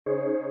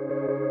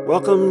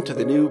Welcome to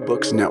the New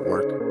Books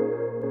Network.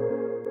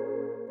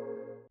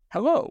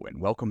 Hello, and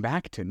welcome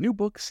back to New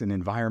Books in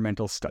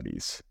Environmental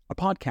Studies, a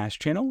podcast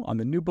channel on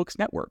the New Books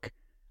Network.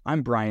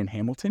 I'm Brian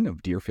Hamilton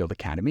of Deerfield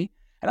Academy,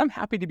 and I'm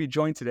happy to be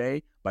joined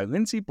today by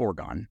Lyndsie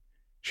Bourgon.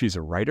 She's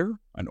a writer,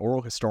 an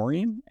oral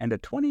historian, and a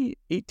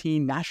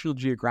 2018 National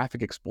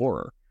Geographic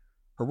Explorer.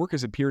 Her work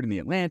has appeared in The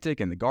Atlantic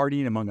and The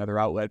Guardian, among other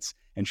outlets,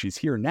 and she's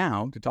here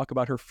now to talk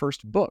about her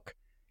first book.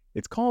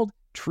 It's called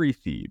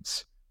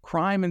Thieves: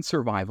 Crime and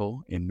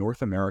Survival in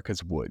North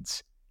America's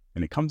Woods,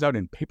 and it comes out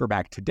in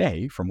paperback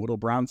today from Little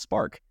Brown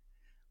Spark.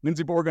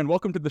 Lyndsie Bourgon,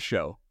 welcome to the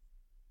show.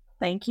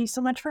 Thank you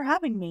so much for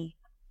having me.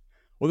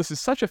 Well, this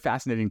is such a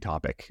fascinating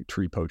topic,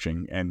 tree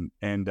poaching,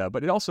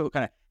 but it also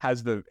kind of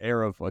has the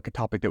air of like a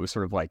topic that was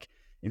sort of like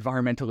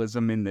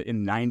environmentalism in the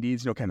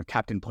 90s, kind of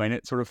Captain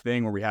Planet sort of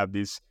thing, where we have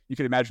these. You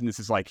could imagine this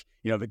is like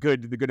the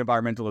good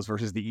environmentalists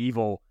versus the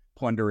evil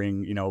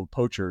plundering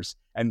poachers.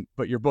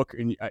 But your book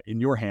in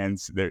your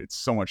hands, it's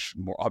so much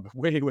more,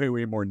 way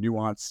more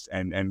nuanced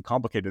and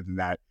complicated than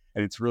that,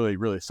 and it's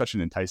really such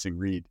an enticing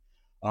read.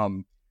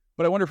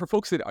 But I wonder, for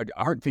folks that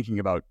aren't thinking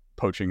about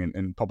poaching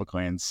in public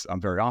lands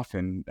very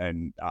often,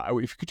 and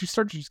could you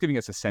start just giving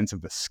us a sense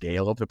of the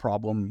scale of the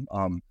problem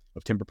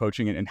of timber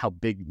poaching and how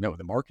big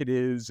the market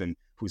is and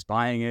who's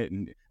buying it?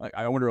 And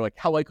I wonder,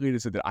 how likely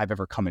is it that I've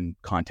ever come in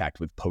contact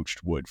with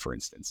poached wood, for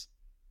instance?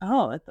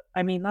 Oh,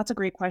 that's a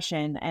great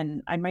question.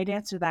 And I might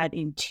answer that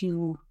in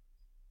two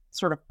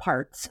sort of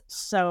parts.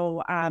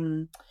 So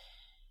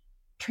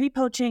tree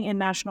poaching in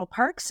national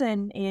parks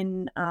and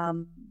in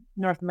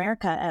North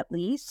America, at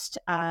least,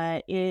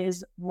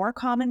 is more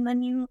common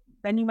than you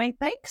might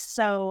think.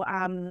 So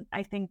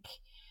I think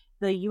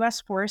the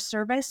U.S. Forest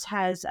Service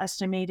has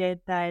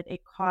estimated that it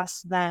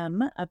costs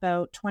them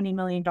about $20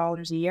 million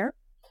a year,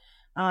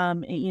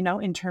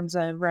 in terms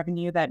of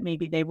revenue that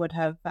maybe they would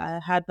have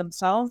had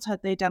themselves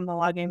had they done the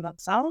logging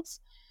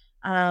themselves.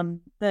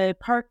 The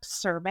Park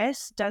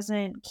Service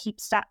doesn't keep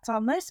stats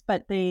on this,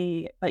 but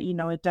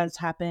it does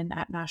happen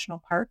at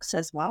national parks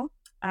as well.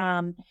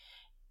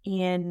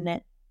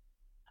 In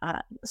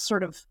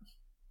sort of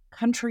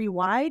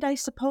countrywide, I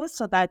suppose.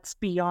 So that's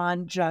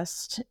beyond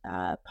just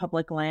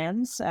public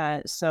lands.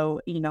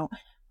 So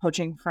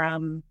poaching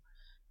from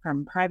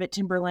private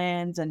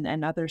timberlands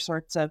and other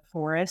sorts of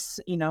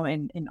forests,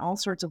 in all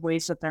sorts of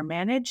ways that they're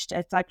managed,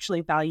 it's actually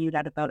valued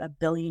at about $1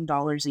 billion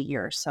a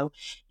year. So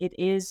it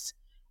is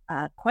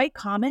quite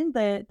common.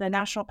 The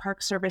National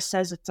Park Service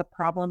says it's a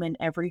problem in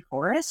every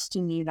forest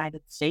in the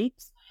United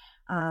States.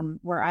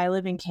 Where I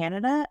live in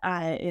Canada,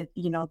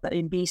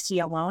 in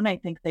BC alone, I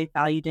think they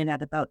valued it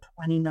at about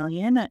 20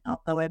 million,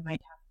 although I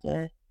might have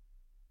to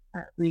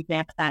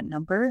revamp that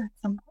number at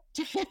some point.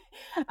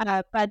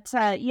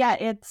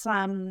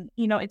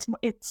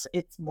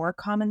 It's more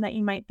common that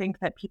you might think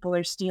that people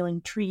are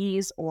stealing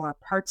trees or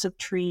parts of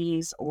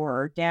trees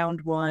or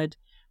downed wood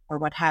or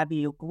what have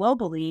you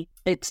globally.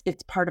 It's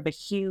part of a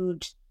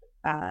huge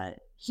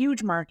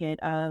market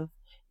of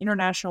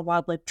international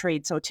wildlife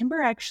trade. So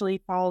timber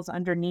actually falls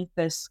underneath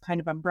this kind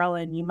of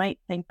umbrella, and you might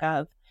think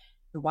of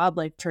the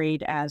wildlife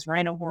trade as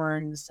rhino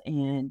horns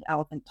and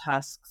elephant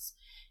tusks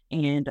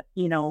and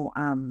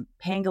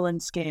pangolin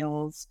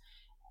scales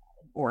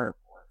or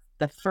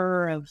the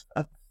fur of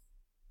a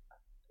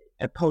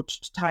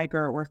poached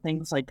tiger or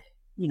things like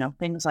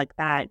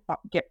that.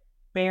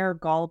 Bear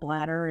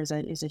gallbladder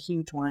is a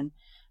huge one,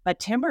 but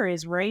timber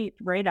is right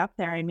up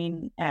there. I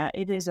mean,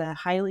 it is a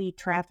highly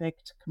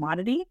trafficked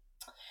commodity.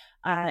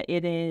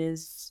 It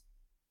is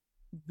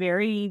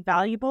very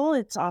valuable.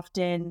 It's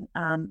often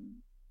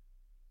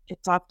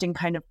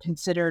kind of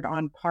considered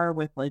on par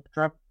with like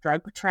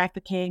drug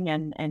trafficking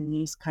and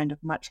these kind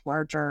of much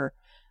larger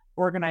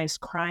organized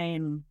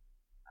crime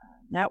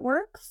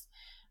networks.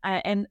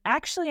 And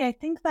actually, I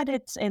think that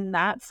it's in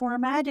that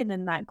format and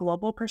in that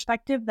global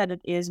perspective that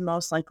it is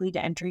most likely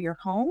to enter your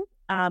home.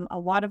 A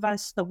lot of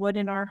us, the wood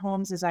in our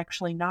homes is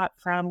actually not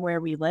from where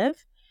we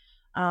live.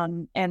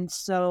 And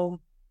so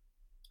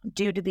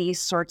due to these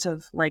sorts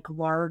of like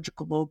large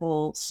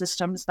global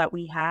systems that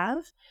we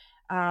have,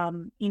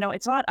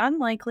 it's not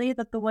unlikely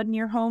that the wood in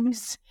your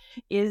homes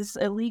is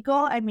illegal.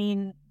 I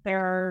mean, there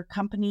are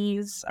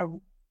companies,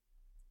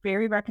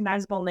 very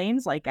recognizable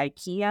names like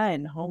IKEA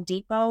and Home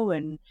Depot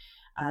and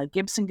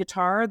Gibson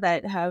Guitar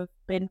that have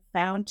been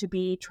found to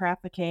be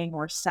trafficking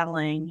or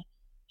selling,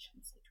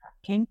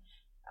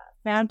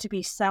 found to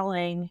be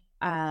selling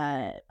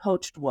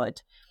poached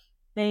wood.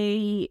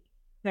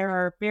 There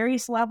are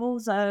various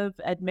levels of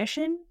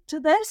admission to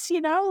this,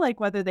 like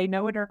whether they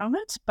know it or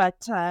not.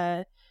 But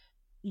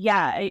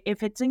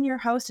if it's in your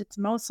house, it's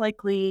most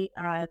likely,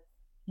 not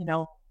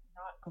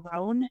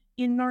grown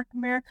in North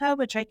America,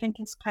 which I think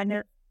is kind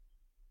of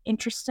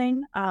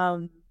interesting.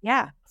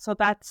 So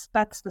that's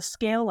the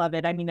scale of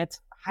it. I mean,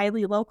 it's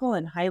highly local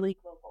and highly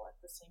global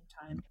at the same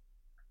time.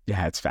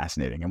 Yeah, it's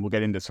fascinating. And we'll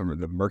get into some of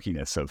the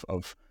murkiness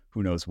of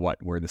who knows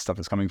where this stuff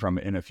is coming from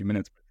in a few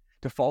minutes.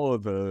 To follow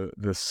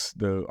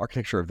the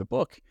architecture of the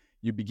book,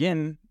 you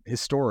begin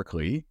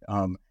historically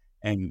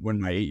And when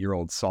my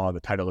 8-year-old saw the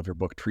title of your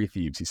book, Tree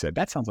Thieves, he said,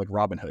 "That sounds like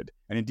Robin Hood."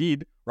 And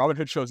indeed, Robin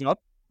Hood shows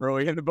up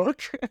early in the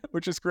book,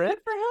 which is great. Good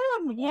for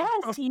him.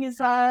 Yes, he's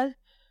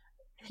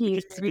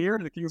Here,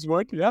 the King's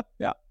Wood. Yeah,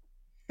 yeah.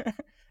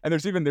 And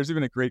there's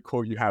even a great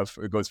quote you have.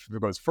 It goes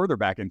further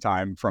back in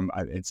time from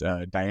it's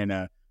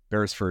Diana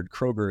Beresford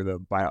Kroger, the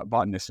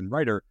botanist and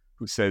writer,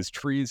 who says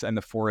trees and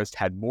the forest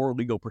had more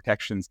legal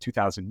protections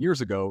 2,000 years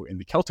ago in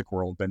the Celtic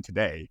world than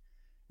today.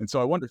 And so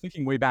I wonder,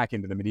 thinking way back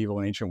into the medieval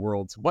and ancient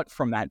worlds, what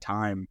from that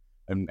time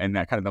and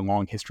that kind of the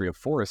long history of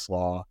forest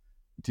law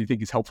do you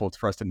think is helpful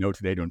for us to know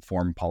today to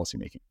inform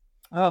policymaking?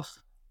 Oh,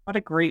 what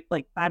a great,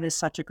 that is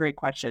such a great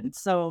question.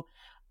 So,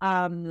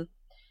 and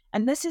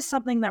this is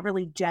something that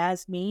really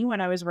jazzed me when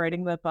I was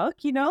writing the book,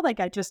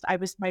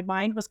 my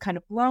mind was kind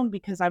of blown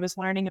because I was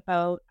learning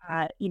about,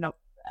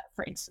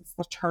 for instance,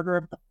 the Charter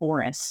of the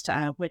Forest,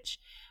 which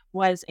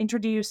was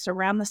introduced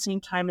around the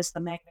same time as the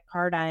Magna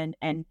Carta.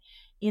 And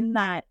in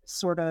that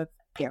sort of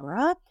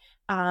era,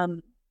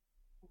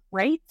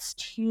 rights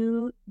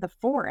to the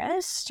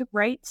forest,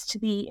 rights to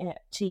the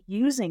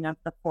using of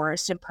the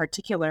forest in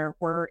particular,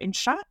 were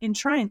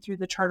enshrined through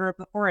the Charter of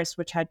the Forest,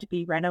 which had to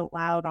be read out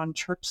loud on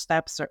church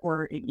steps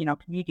or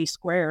community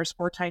squares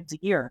 4 times a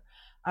year.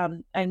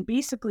 And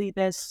basically,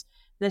 this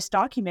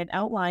document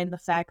outlined the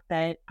fact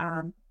that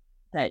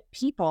that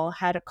people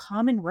had a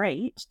common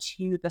right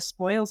to the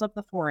spoils of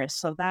the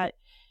forest. So that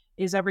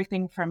is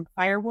everything from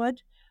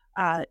firewood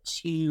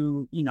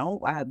to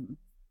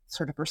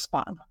sort of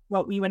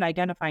what we would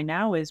identify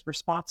now as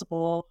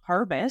responsible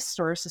harvest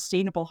or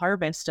sustainable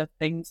harvest of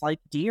things like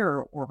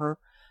deer or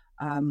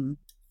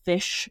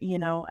fish,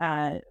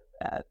 the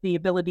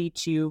ability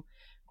to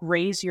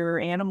graze your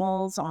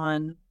animals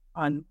on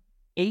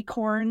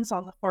acorns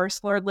on the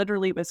forest floor.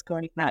 Literally, it was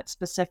going that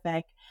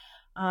specific.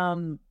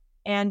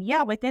 And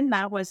yeah, within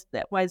that was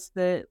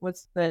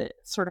the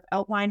sort of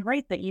outlined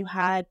right that you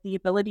had the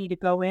ability to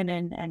go in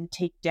and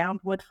take down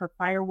wood for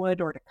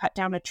firewood, or to cut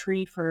down a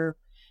tree for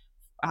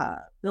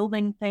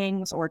building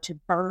things, or to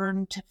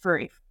burn to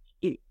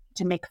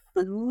make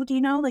food.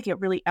 It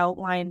really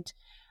outlined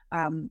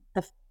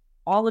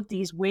all of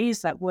these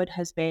ways that wood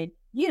has been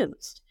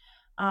used.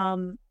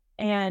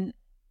 And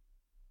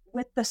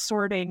with the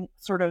sort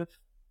of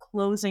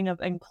closing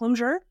of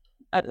enclosure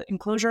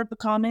of the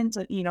commons,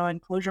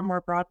 enclosure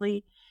more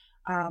broadly,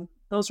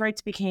 those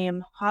rights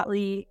became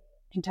hotly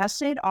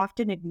contested,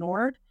 often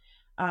ignored,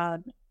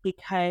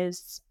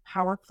 because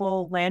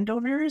powerful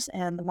landowners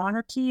and the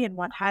monarchy and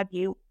what have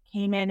you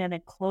came in and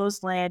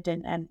enclosed land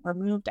and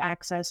removed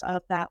access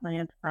of that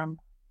land from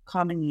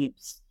common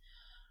use.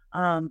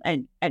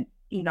 And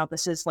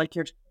this is like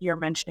you're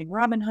mentioning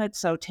Robin Hood,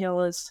 so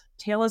tale as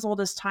old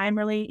as time,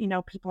 really.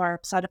 People are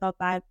upset about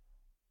that,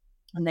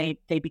 and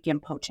they begin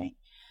poaching.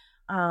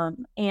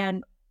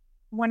 And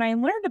when I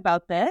learned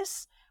about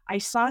this, I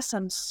saw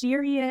some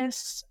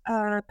serious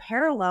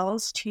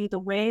parallels to the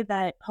way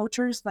that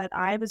poachers that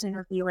I was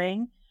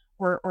interviewing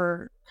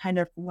or kind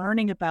of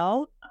learning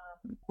about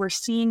were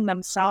seeing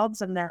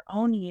themselves and their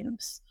own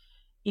use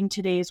in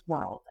today's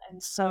world.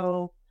 And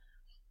so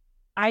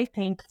I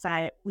think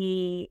that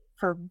we,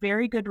 for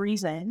very good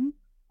reason,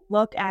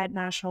 look at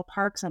national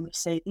parks and we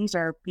say these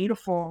are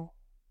beautiful,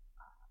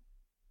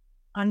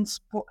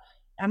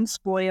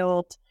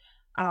 unspoiled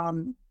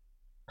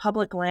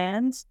public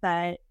lands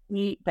that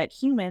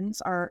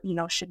humans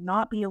should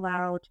not be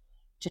allowed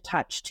to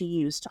touch, to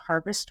use, to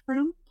harvest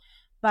from.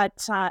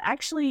 But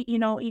actually,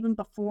 even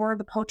before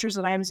the poachers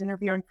that I was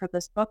interviewing for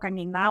this book,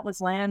 that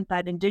was land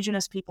that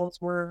Indigenous peoples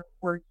were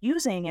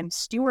using and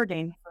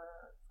stewarding for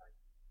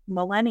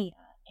millennia.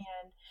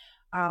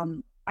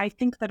 And I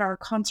think that our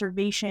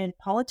conservation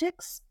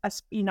politics,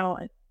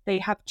 they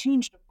have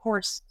changed, of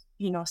course,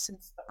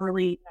 since the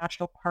early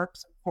national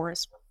parks and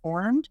forests were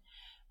formed.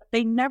 But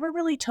they never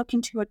really took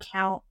into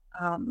account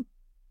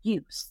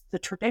use, the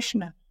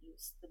tradition of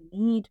use, the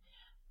need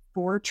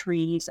for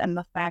trees, and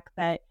the fact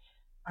that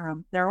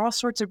there are all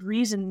sorts of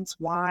reasons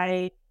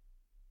why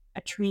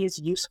a tree is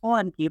useful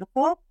and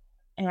beautiful.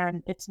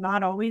 And it's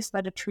not always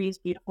that a tree is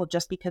beautiful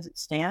just because it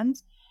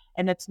stands.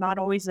 And it's not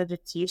always that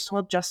it's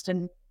useful just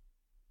in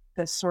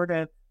the sort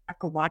of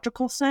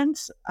ecological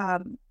sense,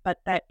 but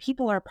that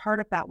people are part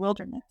of that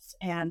wilderness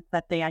and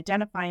that they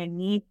identify and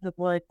need the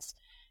woods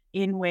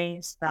in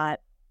ways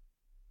that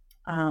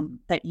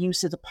that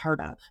use is a part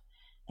of,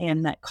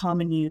 and that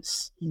common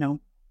use,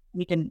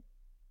 we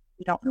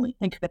don't really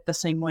think of it the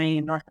same way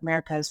in North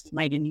America as we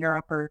might in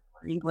Europe or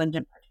England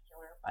in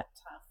particular, but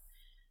it's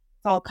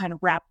all kind of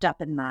wrapped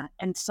up in that.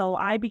 And so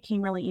I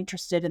became really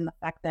interested in the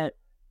fact that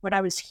what I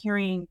was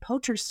hearing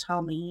poachers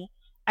tell me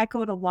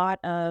echoed a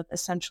lot of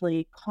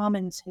essentially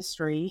commons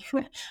history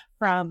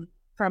from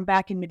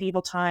back in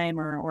medieval time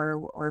or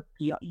more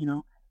earlier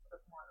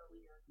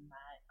than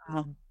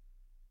that,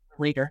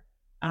 later.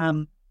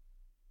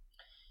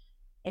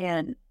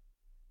 And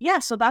yeah,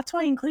 so that's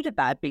why I included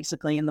that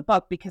basically in the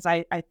book, because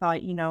I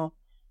thought,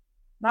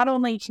 not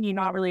only can you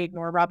not really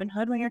ignore Robin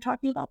Hood when you're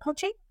talking about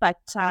poaching, but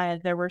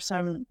there's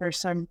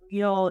some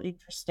real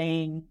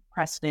interesting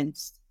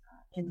precedents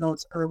in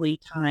those early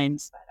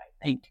times that I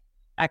think,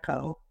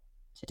 echo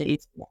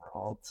today's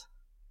world.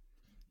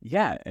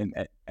 Yeah,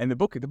 and the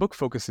book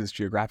focuses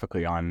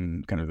geographically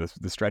on kind of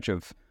the stretch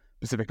of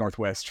Pacific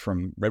Northwest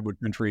from Redwood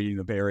Country,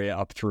 the Bay Area,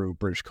 up through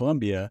British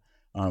Columbia,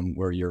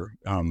 where you're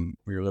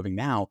living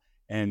now,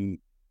 and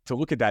to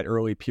look at that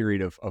early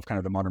period of kind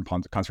of the modern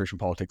conservation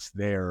politics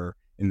there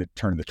in the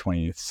turn of the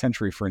 20th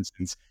century, for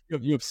instance.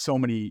 You have so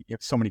many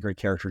great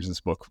characters in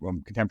this book,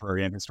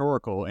 contemporary and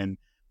historical, and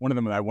one of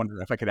them that I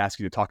wonder if I could ask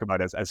you to talk about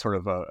as sort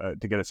of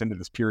to get us into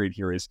this period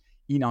here is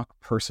Enoch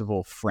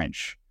Percival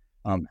French.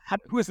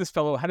 Who is this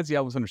fellow? How does he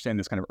help us understand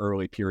this kind of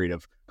early period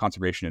of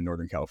conservation in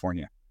Northern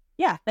California?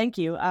 Yeah, thank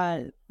you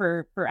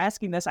for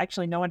asking this.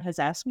 Actually, no one has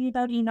asked me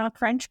about Enoch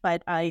French,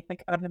 but I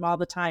think about him all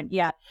the time.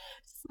 Yeah.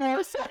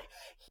 So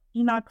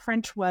Enoch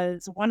French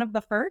was one of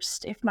the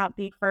first, if not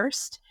the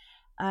first,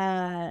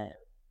 park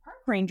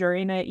ranger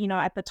in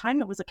at the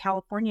time it was a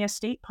California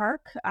state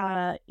park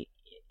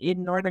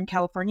in Northern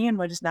California in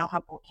what is now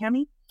Humboldt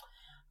County.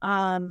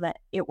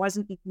 It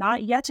wasn't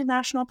not yet a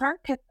national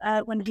park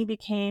when he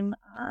became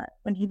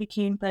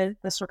the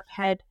sort of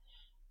head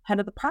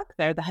of the park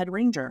there, the head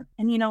ranger.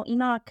 And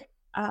Enoch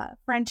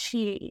French,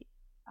 he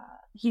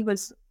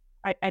was.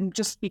 And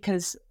just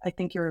because I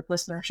think your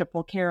listenership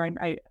will care,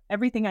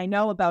 everything I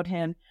know about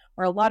him,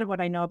 or a lot of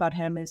what I know about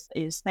him,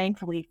 is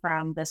thankfully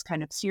from this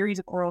kind of series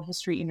of oral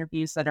history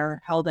interviews that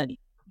are held at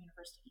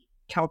University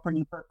of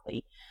California,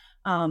 Berkeley.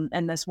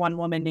 And this one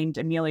woman named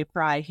Amelia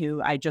Fry,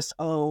 who I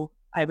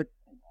would,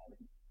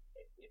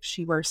 if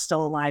she were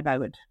still alive,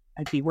 I'd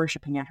be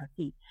worshiping at her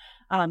feet.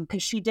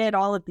 Because she did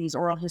all of these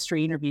oral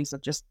history interviews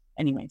that just,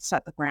 anyway,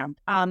 set the ground.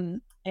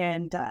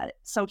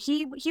 So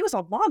he was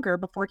a logger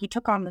before he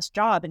took on this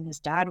job, and his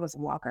dad was a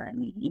logger,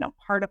 and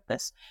part of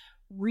this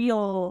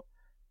real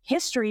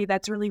history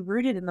that's really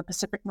rooted in the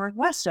Pacific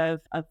Northwest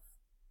of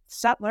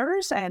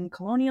settlers and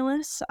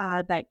colonialists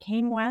that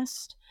came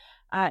west,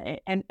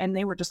 and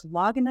they were just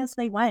logging as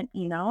they went,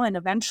 and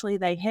eventually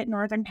they hit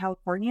Northern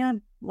California,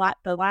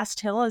 the last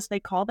hill, as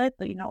they called it,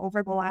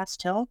 over the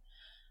last hill,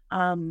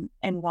 and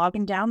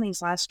logging down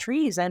these last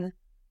trees. And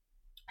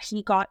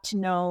he got to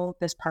know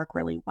this park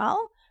really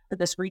well, or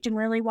this region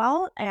really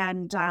well.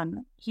 And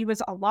he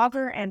was a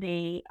logger and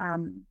a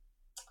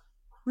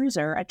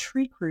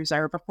tree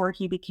cruiser before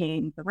he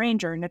became the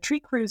ranger. And a tree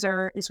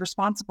cruiser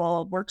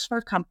works for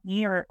a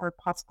company or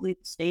possibly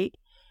the state,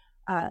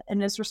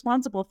 and is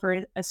responsible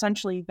for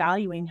essentially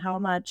valuing how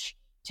much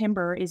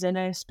timber is in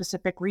a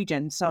specific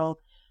region. So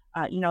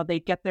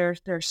they'd get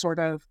their sort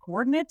of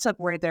coordinates of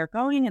where they're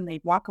going, and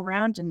they'd walk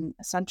around and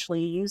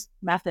essentially use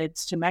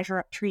methods to measure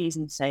up trees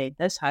and say,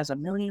 this has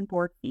 1 million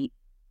board feet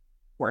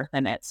worth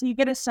in it. So you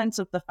get a sense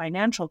of the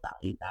financial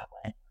value that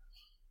way.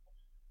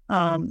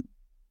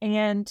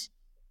 And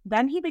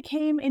then he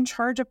became in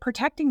charge of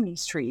protecting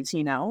these trees,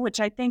 which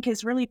I think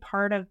is really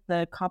part of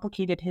the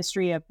complicated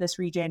history of this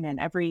region and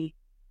every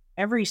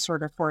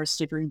sort of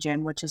forested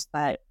region, which is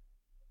that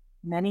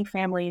many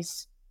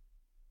families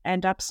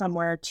end up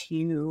somewhere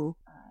to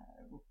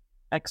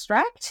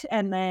extract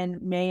and then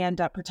may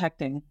end up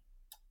protecting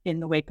in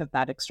the wake of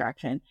that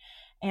extraction.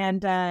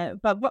 And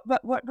but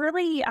what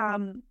really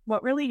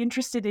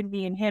interested in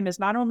me and him is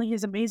not only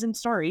his amazing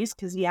stories,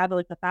 because he had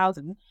like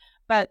 1,000,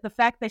 but the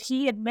fact that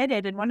he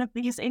admitted in one of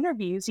these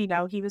interviews, he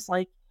was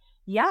like,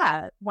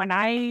 yeah, when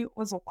I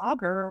was a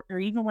logger, or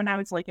even when I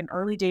was like an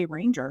early day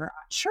ranger,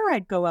 sure,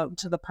 I'd go out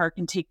into the park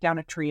and take down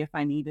a tree if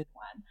I needed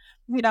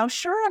one.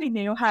 Sure, I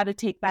knew how to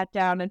take that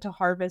down and to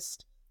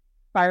harvest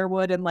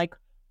firewood, and like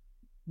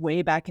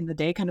way back in the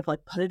day, kind of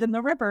like put it in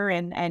the river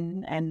and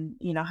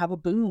have a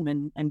boom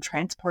and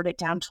transport it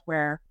down to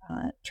where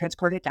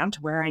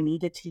I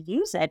needed to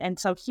use it. And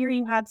so here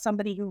you had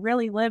somebody who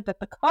really lived at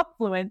the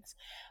confluence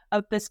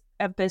of this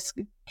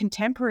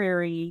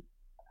contemporary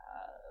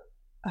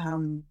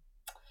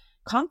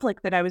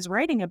conflict that I was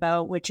writing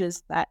about, which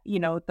is that,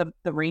 the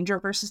ranger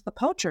versus the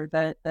poacher,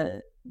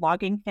 the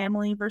logging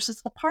family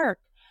versus the park,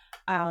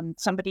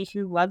 somebody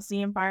who loves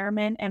the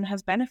environment and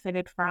has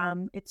benefited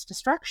from its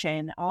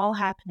destruction, all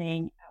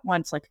happening at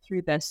once, like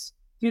through this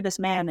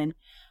man.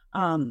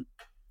 And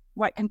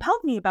what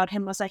compelled me about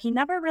him was that he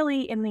never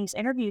really, in these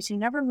interviews, he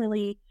never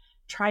really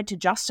tried to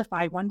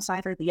justify one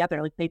side or the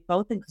other. Like they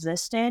both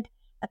existed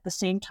at the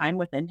same time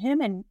within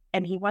him,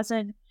 and he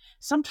wasn't.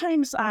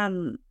 Sometimes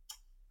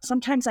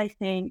I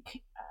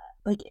think,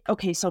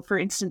 okay, so for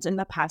instance, in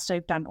the past,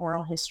 I've done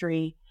oral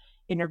history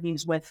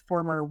interviews with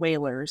former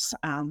whalers.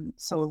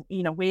 So,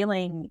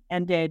 whaling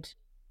ended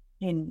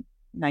in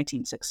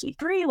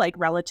 1963, like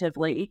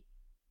relatively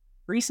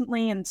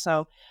recently. And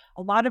so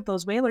a lot of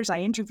those whalers I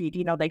interviewed,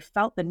 they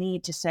felt the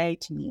need to say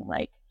to me,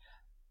 like,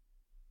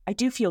 I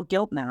do feel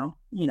guilt now,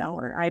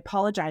 or I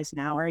apologize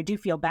now, or I do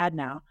feel bad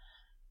now.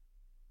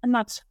 And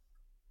that's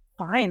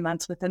fine,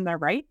 that's within their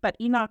right. But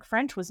Enoch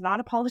French was not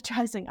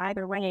apologizing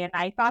either way. And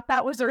I thought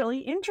that was really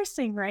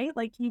interesting, right?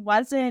 Like he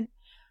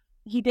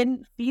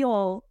didn't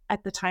feel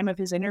at the time of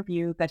his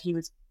interview that he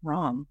was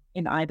wrong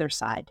in either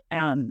side.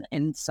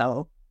 And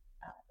so,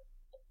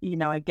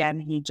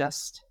 again, he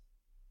just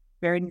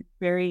very,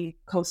 very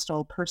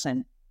coastal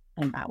person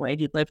in that way.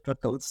 He lived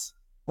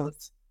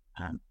with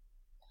um,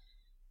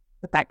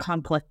 with that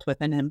conflict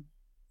within him.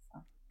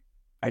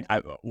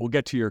 I we'll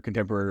get to your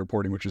contemporary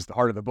reporting, which is the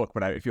heart of the book,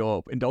 but if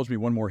you'll indulge me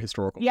one more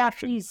historical Yeah,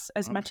 question. please,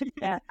 as much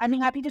as I'm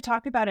happy to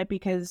talk about it,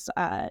 because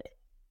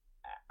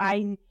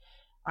I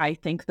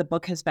think the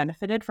book has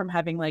benefited from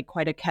having like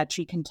quite a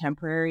catchy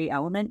contemporary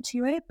element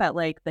to it, but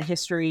like the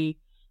history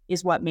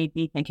is what made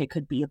me think it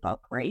could be a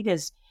book, right?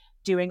 Is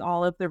doing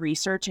all of the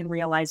research and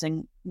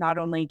realizing not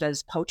only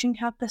does poaching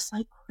have this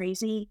like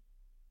crazy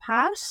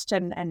past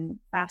and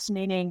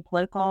fascinating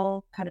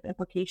political kind of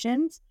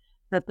implications,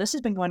 that this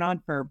has been going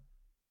on for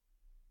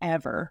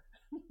ever.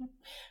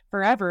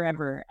 Forever,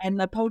 ever. And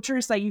the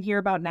poachers that you hear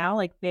about now,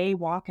 like they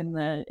walk in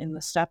the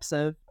steps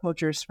of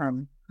poachers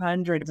from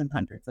hundreds and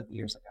hundreds of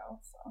years ago.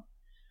 So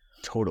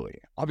Totally.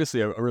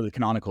 Obviously, a really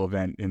canonical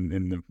event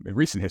in the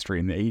recent history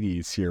in the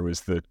 80s here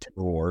was the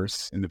Timber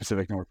Wars in the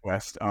Pacific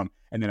Northwest. And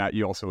then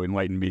you also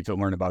enlightened me to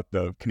learn about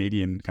the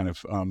Canadian kind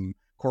of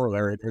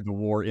corollary, or the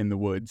War in the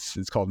Woods,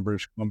 it's called in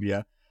British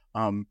Columbia.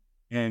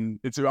 And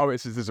it's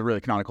always, this is a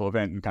really canonical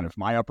event in kind of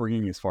my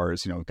upbringing, as far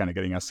as, kind of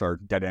getting us our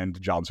dead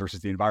end jobs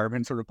versus the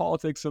environment sort of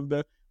politics of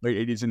the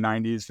late 80s and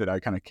 90s that I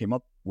kind of came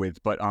up with.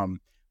 But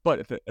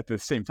at the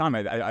same time,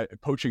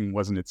 poaching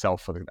wasn't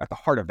itself at the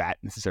heart of that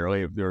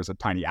necessarily. There was a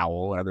tiny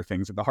owl and other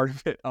things at the heart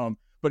of it.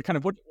 But kind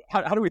of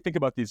how do we think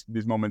about these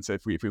moments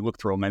if we look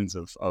through a lens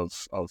of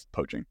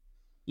poaching?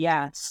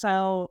 Yeah.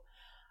 So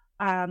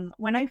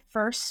when I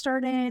first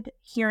started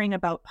hearing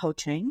about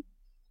poaching,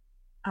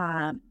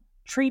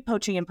 tree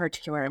poaching in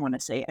particular, I want to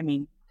say, I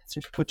mean,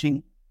 there's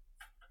poaching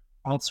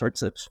all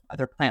sorts of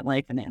other plant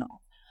life and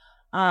animals.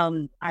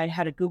 I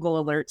had a Google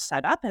alert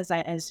set up as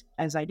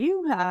I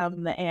do,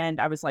 and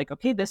I was like,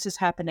 okay, this is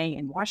happening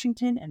in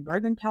Washington and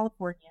Northern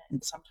California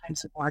and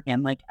sometimes in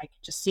Oregon. Like I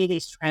could just see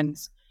these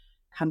trends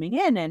coming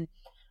in and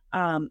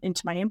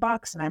into my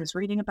inbox, and I was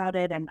reading about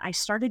it, and I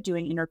started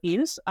doing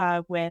interviews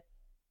with,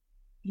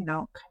 kind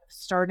of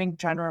starting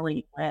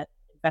generally with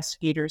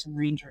investigators and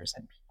rangers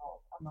and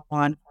people on the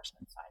law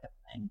enforcement side of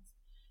things,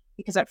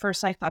 because at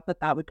first I thought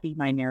that would be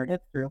my narrative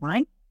through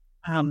line.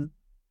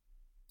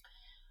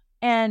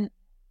 And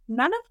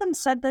none of them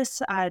said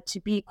this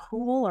to be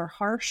cruel or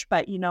harsh,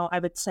 but, I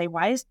would say,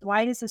 why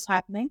is this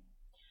happening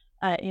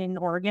in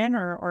Oregon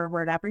or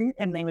wherever?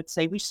 And they would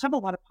say, we just have a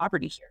lot of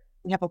poverty here.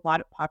 We have a lot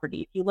of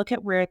poverty. If you look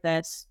at where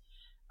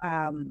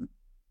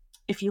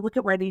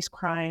these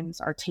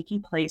crimes are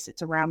taking place,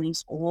 it's around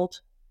these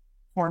old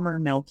former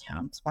mill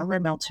towns. We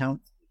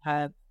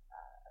have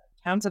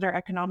towns that are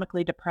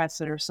economically depressed,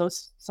 that are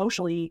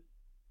socially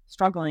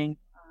struggling.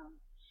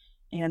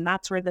 And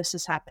that's where this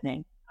is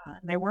happening.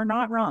 They were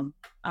not wrong.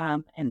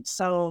 And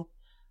so,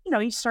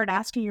 you start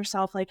asking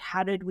yourself, like,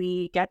 how did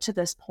we get to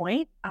this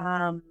point?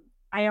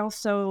 I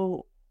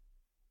also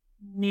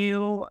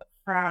knew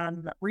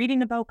from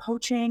reading about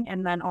poaching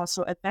and then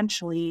also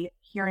eventually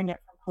hearing it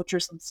from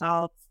poachers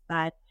themselves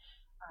that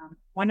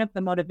one of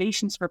the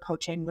motivations for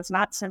poaching was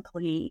not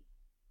simply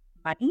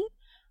money,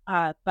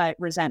 but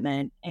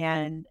resentment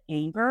and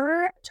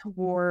anger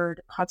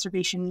toward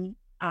conservation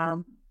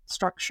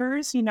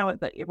structures.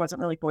 It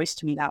wasn't really voiced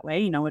to me that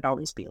way. It'd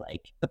always be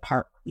like the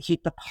park. We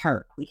hate the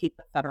park. We hate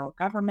the federal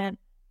government.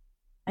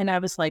 And I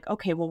was like,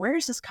 okay, well, where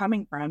is this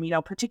coming from?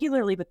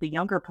 Particularly with the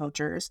younger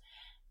poachers,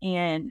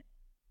 and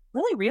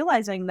really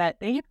realizing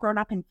that they had grown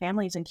up in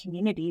families and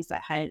communities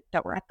that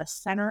were at the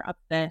center of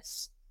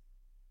this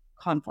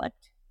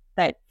conflict.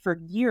 That for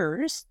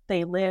years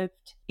they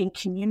lived in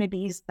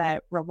communities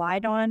that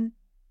relied on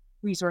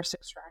resource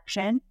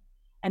extraction.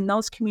 And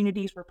those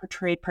communities were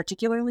portrayed,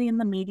 particularly in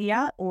the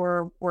media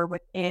or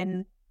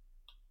within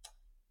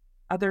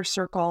other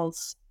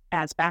circles,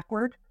 as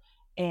backward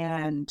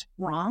and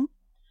wrong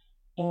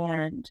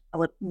and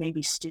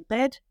maybe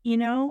stupid,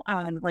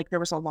 like there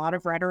was a lot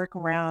of rhetoric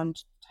around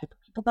the type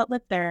of people that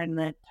lived there and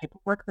the type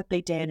of work that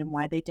they did and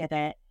why they did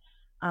it.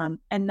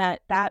 And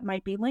that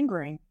might be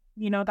lingering.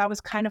 That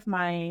was kind of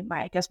my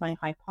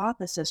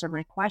hypothesis, or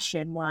my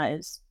question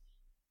was,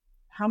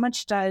 how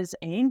much does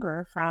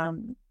anger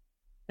from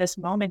this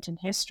moment in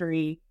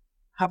history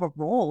have a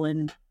role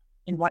in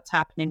what's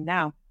happening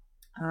now?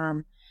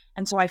 And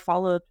so I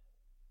followed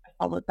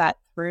that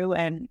through,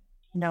 and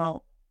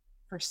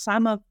for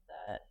some of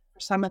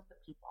the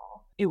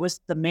people, it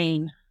was the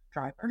main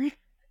driver.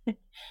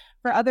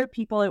 For other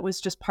people, it was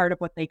just part of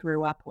what they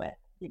grew up with.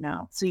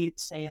 So you'd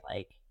say,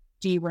 like,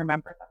 do you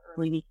remember the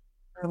early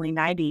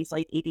 90s,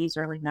 late 80s,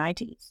 early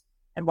 90s,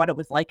 and what it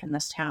was like in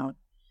this town?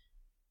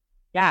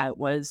 Yeah, it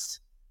was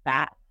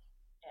bad.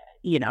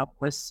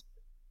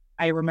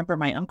 I remember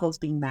my uncles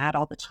being mad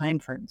all the time,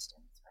 for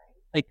instance, right?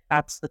 Like,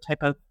 that's the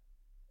type of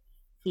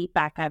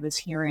feedback I was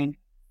hearing.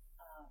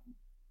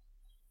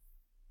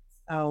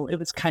 So it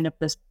was kind of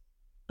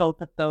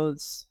both of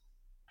those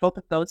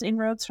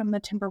inroads from the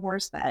Timber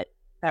Wars that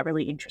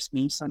really interest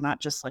me. So not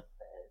just like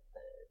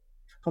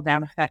the trickle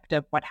down effect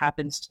of what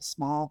happens to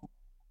small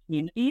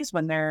communities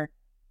when their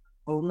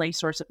only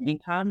source of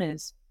income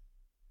is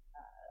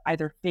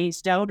either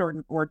phased out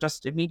or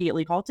just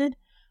immediately halted,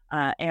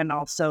 and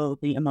also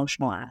the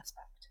emotional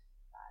aspect.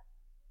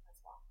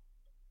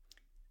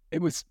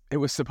 it was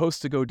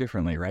supposed to go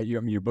differently, right? I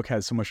mean, your book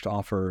has so much to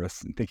offer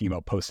us thinking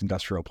about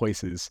post-industrial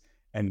places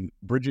and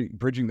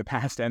bridging the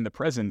past and the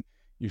present.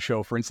 You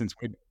show, for instance,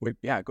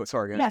 yeah, go.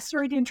 Sorry, Yeah,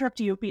 sorry to interrupt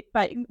you,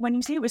 but when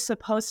you say it was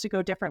supposed to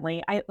go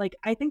differently,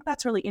 I think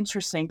that's really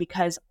interesting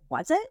because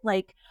was it?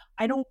 Like,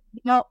 I don't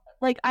know.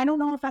 Like, I don't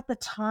know if at the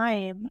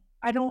time,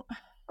 I don't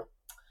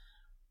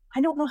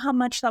know how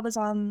much that was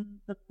on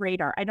the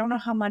radar. I don't know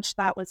how much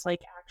that was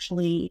like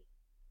actually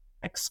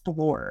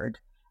explored.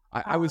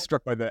 I was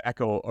struck by the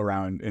echo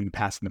around in the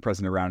past and the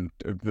present around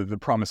the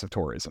promise of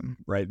tourism,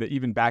 right? That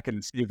even back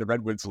in the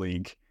Redwoods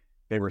League,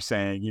 they were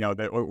saying,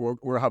 that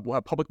we'll have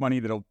public money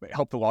that'll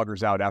help the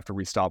loggers out after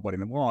we stop letting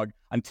them log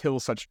until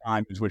such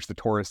time as which the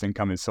tourist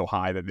income is so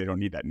high that they don't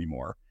need that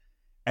anymore.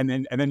 And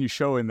then you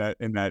show in that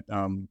it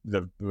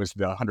was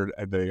the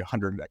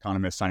 100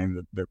 economists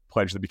signing the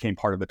pledge that became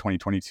part of the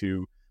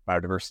 2022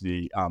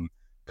 biodiversity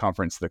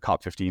conference, the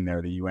COP15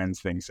 there, the UN's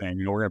thing saying,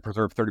 we're going to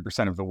preserve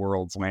 30% of the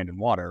world's land and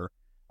water.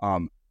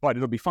 But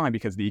it'll be fine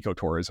because the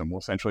ecotourism will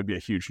essentially be a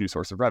huge new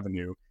source of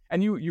revenue.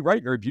 And you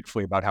write very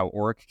beautifully about how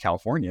Oric,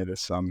 California,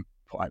 this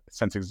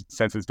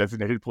census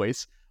designated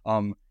place,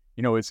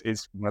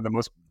 is one of the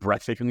most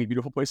breathtakingly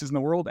beautiful places in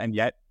the world. And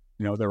yet,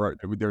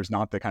 there's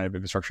not the kind of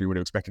infrastructure you would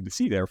have expected to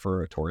see there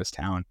for a tourist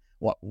town.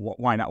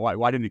 Why not?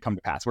 Why didn't it come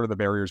to pass? What are the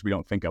barriers we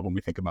don't think of when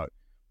we think about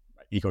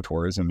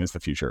ecotourism as the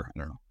future? I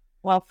don't know.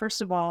 Well,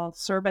 first of all,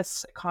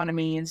 service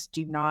economies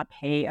do not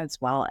pay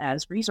as well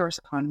as resource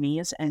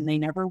economies, and they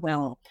never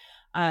will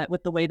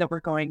with the way that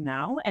we're going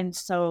now. And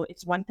so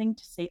it's one thing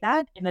to say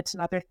that, and it's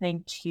another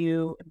thing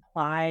to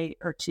imply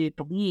or to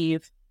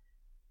believe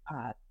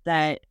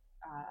that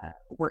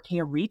working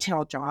a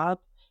retail job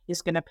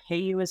is going to pay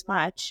you as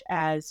much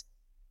as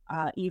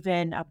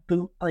even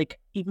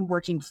even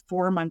working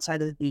 4 months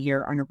out of the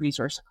year on a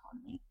resource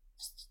economy.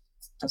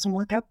 It doesn't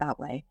work out that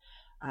way.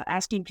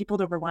 Asking people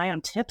to rely on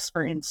tips,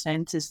 for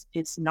instance,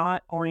 is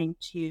not going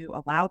to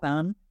allow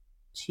them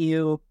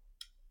to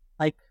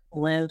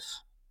live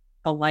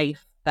a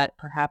life that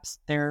perhaps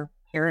their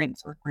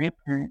parents or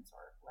grandparents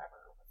or whoever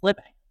was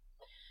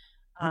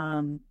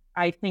living.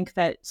 I think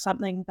that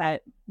something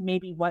that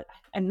maybe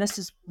and this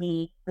is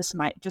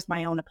just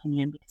my own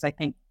opinion, because I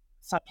think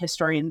some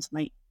historians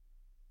might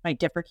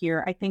differ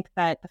here. I think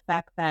that the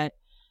fact that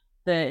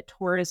the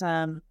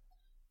tourism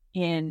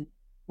in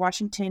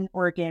Washington,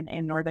 Oregon,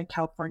 and Northern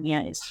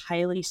California is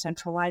highly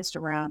centralized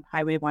around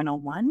Highway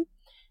 101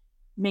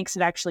 makes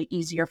it actually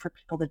easier for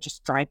people to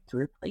just drive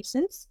through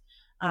places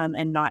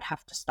and not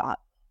have to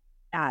stop.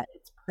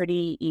 It's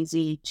pretty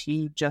easy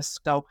to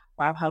just go,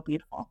 wow, how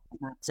beautiful. And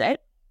that's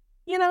it.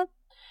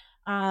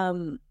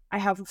 I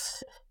have,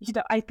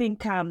 I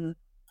think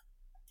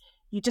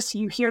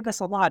you hear this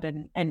a lot.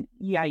 And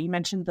yeah, you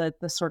mentioned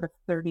the sort of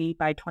 30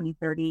 by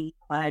 2030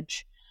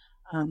 pledge.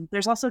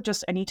 There's also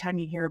just anytime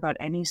you hear about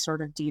any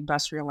sort of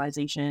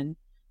deindustrialization,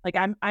 like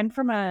I'm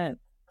from a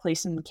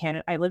place in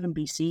Canada. I live in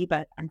BC,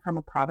 but I'm from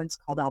a province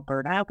called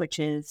Alberta, which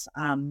is,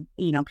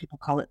 people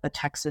call it the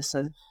Texas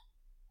of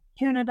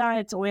Canada.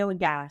 It's oil and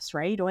gas,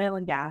 right? Oil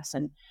and gas.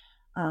 And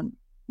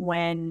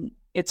when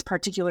it's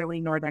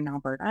particularly northern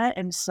Alberta.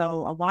 And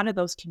so a lot of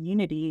those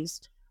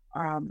communities,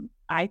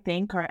 I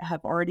think,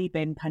 have already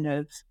been kind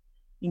of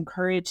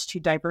encouraged to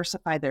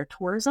diversify their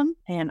tourism.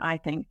 And I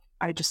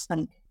just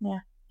think, yeah,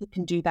 you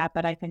can do that,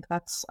 but I think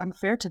that's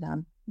unfair to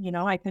them.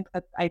 I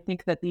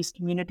think that these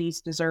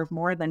communities deserve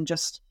more than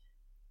just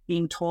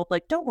being told,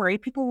 like, don't worry,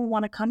 people will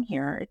want to come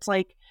here. It's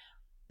like,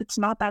 it's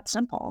not that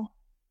simple,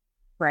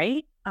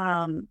 right?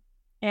 And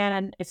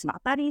it's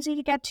not that easy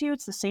to get to.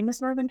 It's the same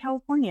as Northern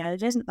California.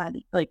 It isn't that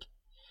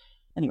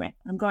anyway,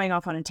 I'm going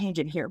off on a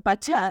tangent here,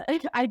 but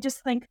I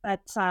just think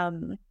that,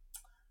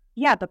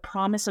 the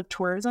promise of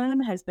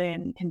tourism has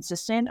been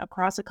consistent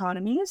across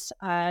economies,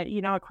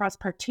 across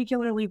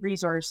particularly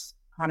resource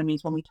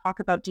economies. When we talk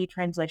about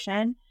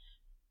detransition,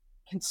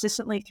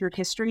 consistently through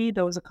history,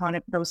 those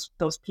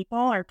people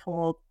are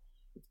told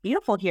it's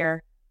beautiful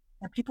here,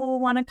 and people will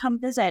want to come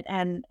visit,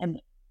 and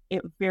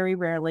it very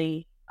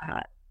rarely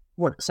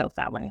works out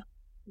that way.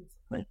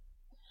 Basically,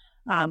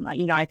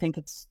 I think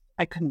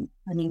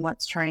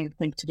let's try and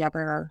think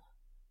together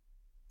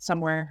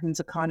somewhere whose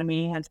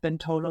economy has been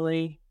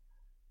totally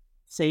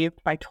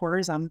saved by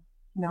tourism.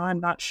 I'm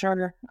not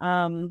sure.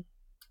 Couldn't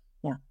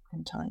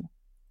tell you.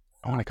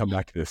 I want to come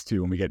back to this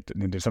too when we get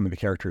into some of the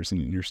characters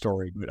in your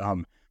story, but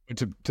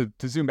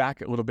to zoom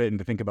back a little bit and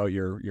to think about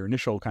your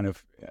initial kind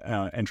of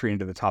entry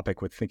into the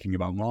topic with thinking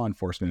about law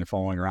enforcement and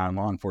following around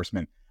law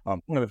enforcement.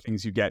 One of the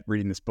things you get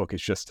reading this book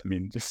is just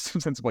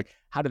some sense of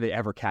how do they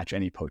ever catch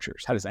any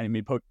poachers? How does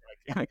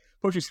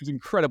poaching seems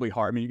incredibly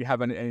hard. You can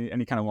have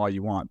any kind of law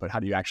you want, but how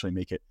do you actually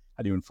make it?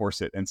 How do you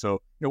enforce it? And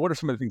so, what are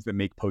some of the things that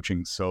make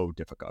poaching so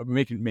difficult?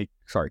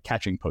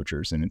 Catching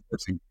poachers and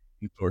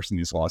enforcing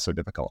these laws so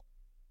difficult?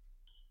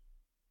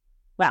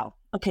 Wow.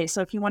 Okay.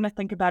 So if you want to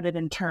think about it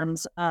in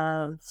terms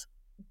of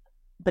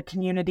the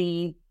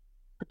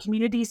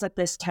communities that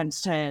this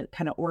tends to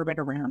kind of orbit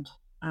around.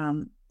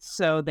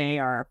 So they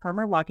are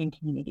farmer logging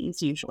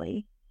communities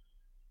usually.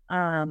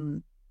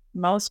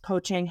 most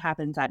poaching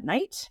happens at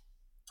night.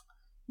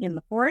 In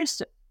the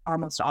forest,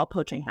 almost all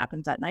poaching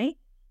happens at night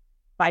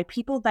by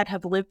people that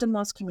have lived in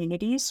those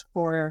communities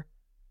for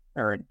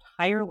their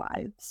entire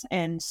lives.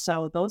 And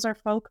so those are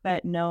folk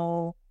that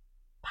know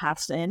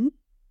paths in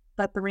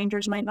that the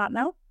rangers might not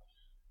know.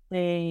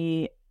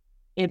 They,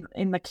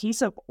 in the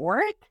case of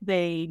Oric,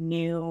 they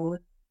knew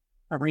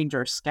the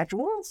rangers'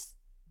 schedules.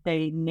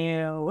 They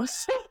knew,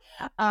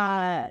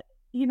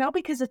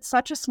 because it's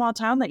such a small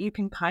town that you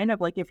can kind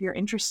of, like, if you're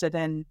interested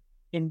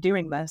in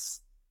doing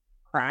this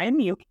crime,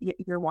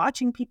 you're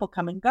watching people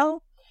come and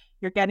go.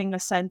 You're getting a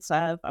sense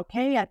of,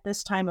 okay, at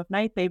this time of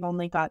night, they've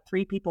only got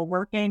 3 people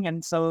working.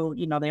 And so,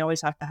 they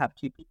always have to have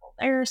 2 people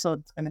there. So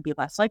it's going to be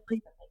less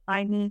likely that they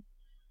find me.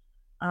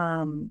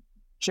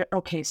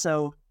 Okay,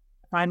 so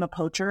if I'm a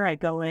poacher, I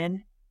go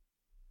in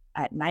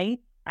at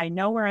night. I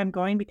know where I'm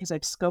going because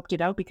I've scoped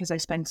it out, because I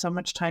spend so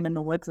much time in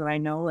the woods that I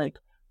know, like,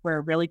 where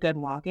a really good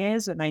log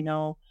is. And I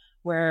know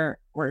where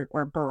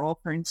burrow,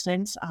 for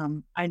instance.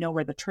 I know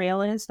where the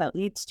trail is that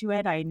leads to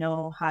it. I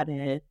know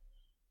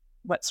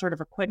what sort of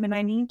equipment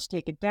I need to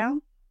take it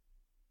down.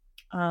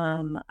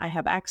 I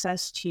have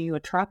access to a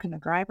truck and a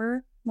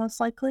driver, most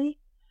likely.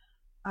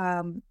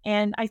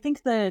 And I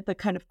think the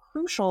kind of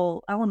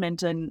crucial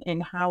element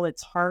in how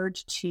it's hard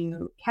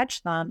to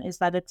catch them is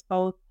that it's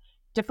both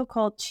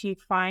difficult to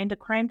find a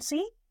crime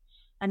scene,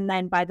 and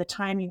then by the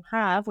time you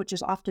have, which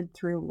is often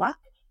through luck,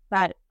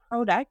 that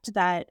product,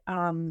 that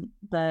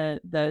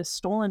the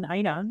stolen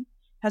item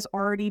has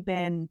already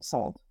been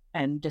sold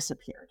and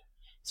disappeared.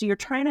 So you're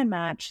trying to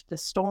match the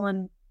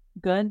stolen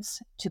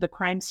goods to the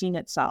crime scene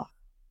itself,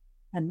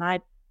 and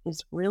that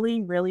is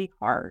really, really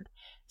hard.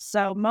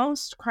 So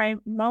most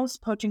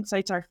poaching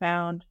sites are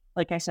found,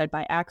 like I said,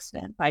 by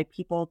accident, by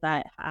people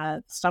that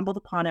have stumbled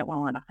upon it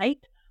while on a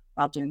hike,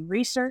 while doing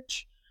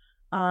research.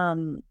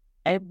 And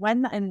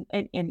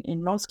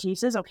in most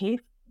cases, okay,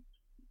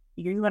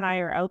 you and I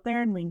are out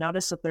there and we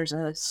notice that there's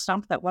a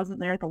stump that wasn't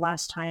there the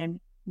last time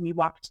we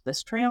walked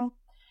this trail.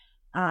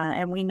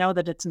 And we know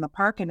that it's in the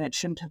park and it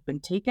shouldn't have been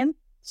taken.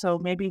 So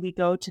maybe we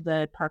go to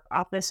the park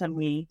office and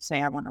we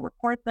say, I want to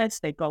report this.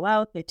 They go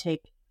out, they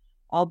take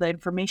all the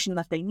information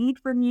that they need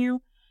from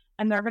you,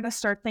 and they're going to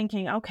start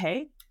thinking,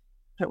 okay,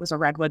 if it was a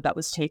redwood that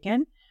was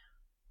taken,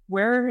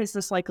 where is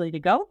this likely to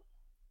go?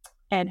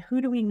 And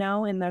who do we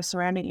know in the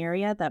surrounding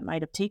area that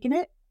might have taken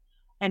it?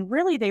 And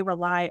really, they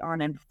rely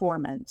on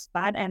informants.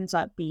 That ends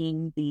up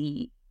being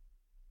the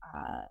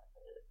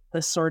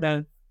sort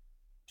of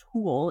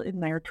tool in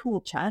their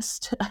tool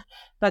chest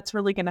that's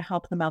really going to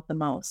help them out the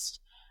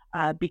most,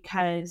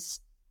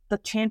 because the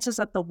chances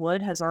that the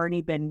wood has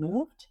already been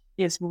moved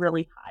is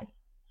really high.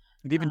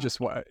 And even just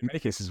in many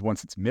cases,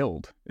 once it's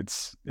milled,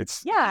 it's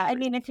yeah. I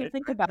mean, if you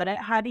think about it,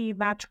 how do you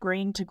match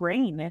grain to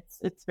grain?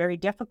 It's very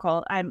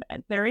difficult.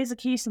 There is a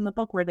case in the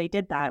book where they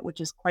did that,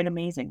 which is quite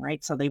amazing,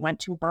 right? So they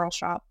went to a burl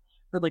shop,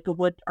 or like a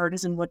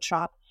artisan wood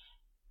shop,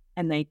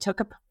 and they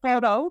took a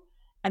photo,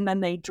 and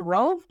then they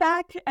drove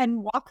back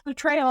and walked the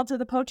trail to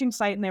the poaching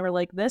site, and they were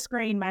like, this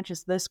grain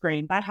matches this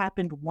grain. That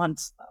happened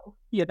once, though,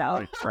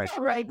 Right.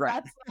 Right.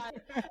 That's not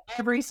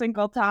every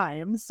single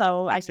time.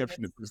 So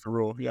exception is the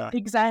rule. Yeah,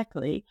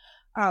 exactly.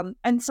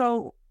 And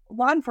so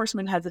law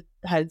enforcement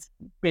has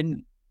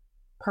been,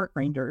 park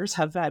rangers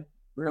have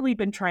really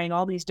been trying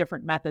all these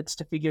different methods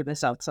to figure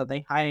this out. So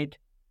they hide,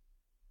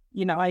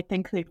 I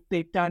think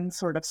they've done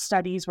sort of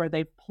studies where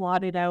they've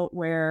plotted out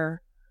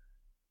where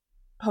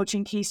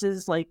poaching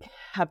cases like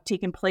have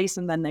taken place,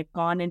 and then they've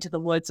gone into the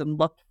woods and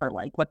looked for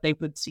like what they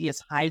would see as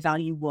high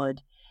value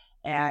wood,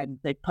 and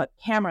they put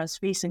cameras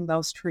facing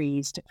those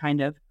trees to kind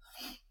of,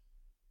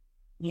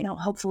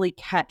 hopefully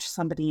catch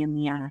somebody in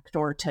the act,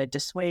 or to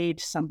dissuade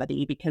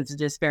somebody, because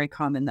it is very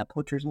common that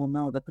poachers will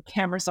know that the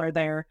cameras are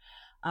there,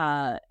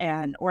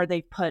 or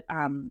they put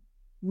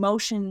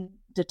motion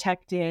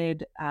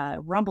detected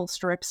rumble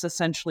strips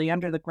essentially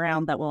under the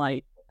ground that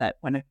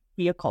when a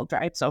vehicle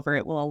drives over,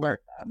 it will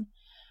alert them.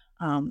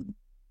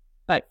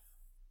 But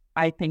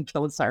I think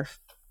those are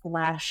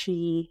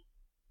flashy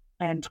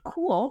and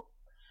cool,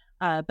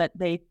 but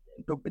the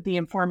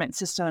informant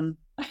system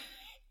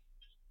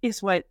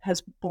is what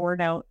has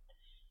borne out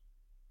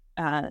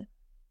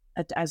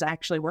as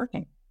actually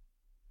working.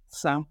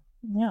 So,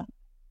 yeah.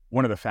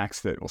 One of the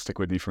facts that will stick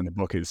with me from the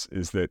book is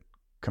that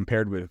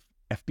compared with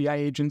FBI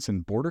agents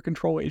and border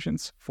control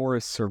agents,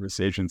 Forest Service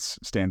agents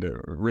stand a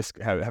risk,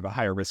 have a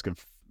higher risk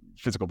of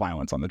physical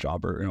violence on the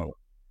job, or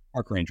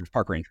park rangers.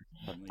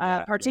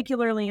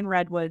 Particularly in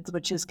redwoods,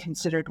 which is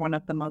considered one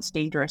of the most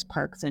dangerous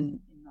parks in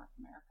North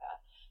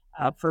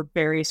America, for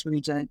various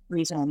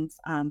reasons.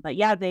 But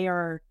yeah, they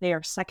are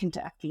second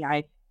to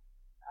FBI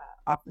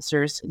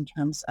officers in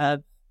terms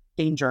of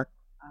danger.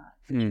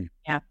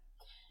 Yeah.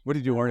 What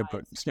did you learn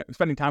about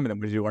spending time with them?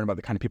 What did you learn about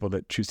the kind of people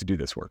that choose to do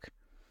this work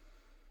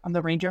on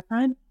the ranger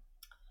front?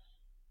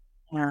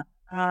 Yeah.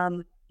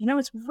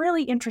 It's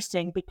really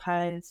interesting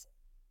because,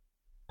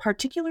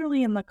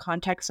 particularly in the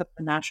context of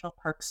the national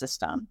park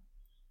system,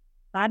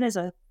 that is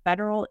a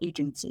federal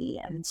agency.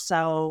 And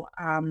so,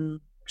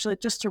 actually,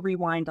 just to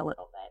rewind a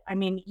little bit, I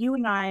mean, you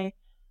and I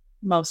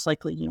most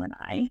likely you and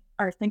I,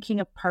 are thinking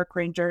of park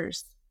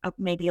rangers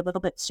maybe a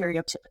little bit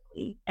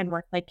stereotypically, and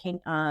we're thinking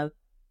of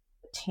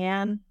a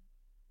tan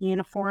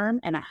uniform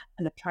and a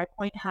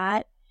tri-point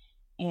hat,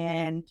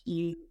 and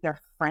they're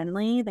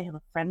friendly. They have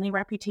a friendly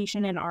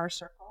reputation in our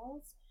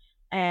circles,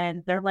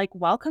 and they're like,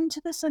 "Welcome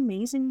to this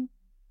amazing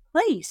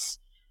place.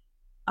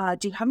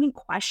 Do you have any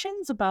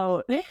questions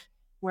about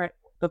where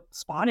the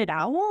spotted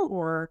owl,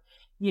 or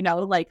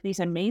like these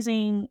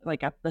amazing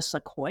the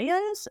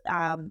sequoias?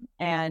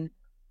 And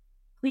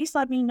please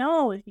let me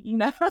know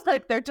if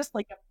like they're just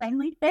like a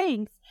friendly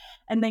face,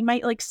 and they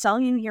might like sell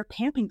you your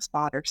camping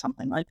spot or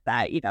something like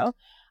that.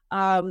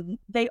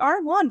 They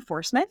are law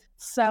enforcement,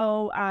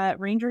 so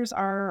rangers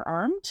are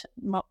armed.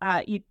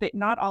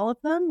 Not all of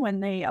them. When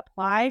they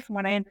apply, from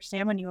what I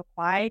understand, when you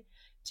apply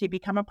to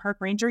become a park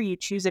ranger, you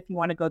choose if you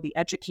want to go the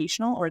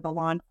educational or the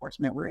law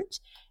enforcement route.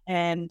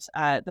 And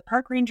the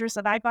park rangers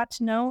that I got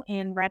to know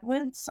in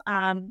Redwoods,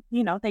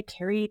 they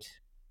carried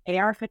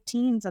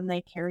AR-15s, and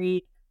they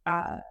carried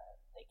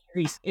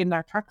in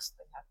their trucks.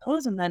 They had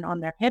those, and then on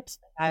their hips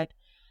they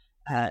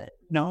had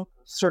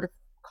sort of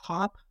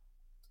cop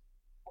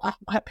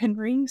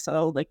weaponry,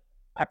 so like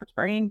pepper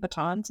spraying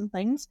batons and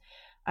things.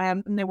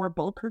 And they were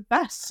bulletproof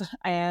vests,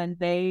 and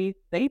they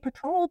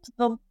patrolled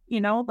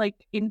like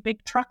in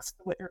big trucks,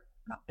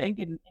 not big,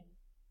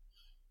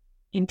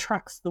 in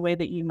trucks, the way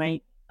that you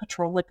might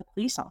patrol like a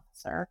police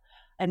officer.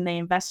 And they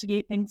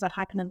investigate things that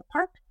happen in the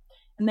park,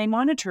 and they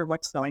monitor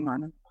what's going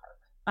on in the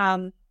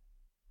park.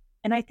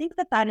 And I think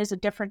that is a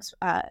difference.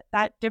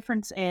 That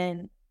difference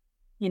in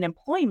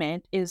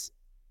employment is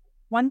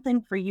one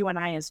thing for you and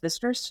I as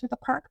visitors to the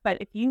park,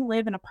 but if you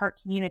live in a park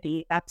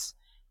community, that's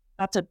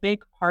a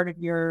big part of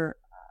your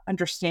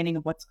understanding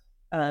of what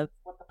the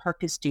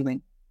park is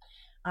doing.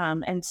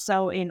 And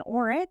so in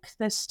Oric,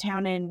 this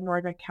town in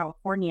Northern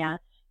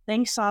California,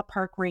 they saw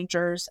park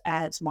rangers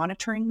as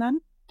monitoring them,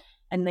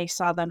 and they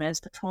saw them as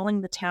patrolling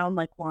the town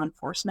like law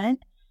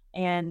enforcement,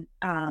 and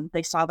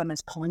they saw them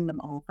as pulling them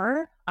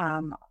over.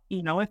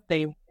 If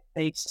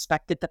they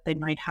suspected that they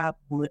might have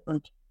wood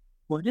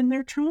in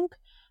their trunk,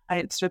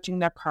 searching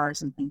their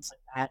cars and things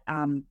like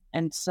that.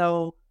 And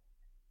so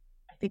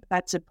I think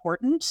that's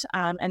important.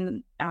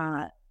 And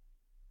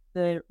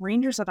the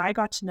rangers that I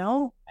got to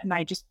know, and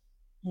I just,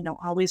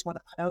 always want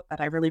to put out that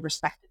I really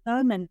respected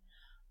them.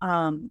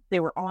 And they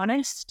were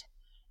honest,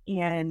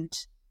 and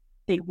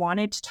they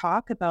wanted to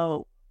talk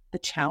about the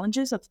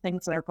challenges of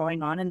things that are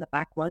going on in the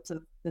backwoods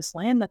of this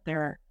land that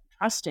they're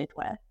trusted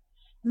with.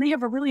 And they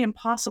have a really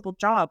impossible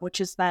job, which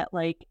is that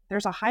like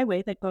there's a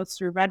highway that goes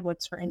through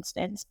Redwoods, for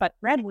instance, but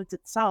Redwoods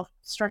itself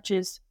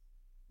stretches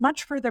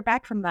much further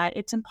back from that.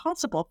 It's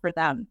impossible for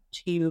them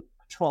to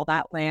patrol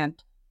that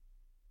land,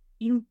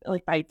 even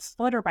like by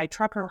foot or by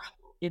truck or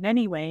in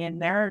any way. And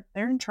they're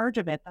in charge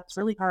of it. That's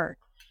really hard.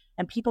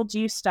 And people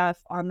do stuff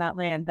on that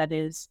land that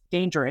is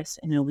dangerous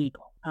and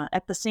illegal.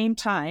 At the same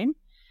time,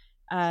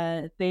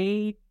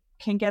 they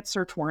can get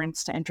search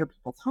warrants to enter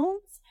people's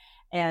homes,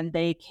 and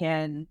they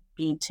can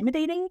be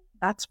intimidating,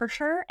 that's for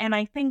sure. And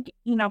I think,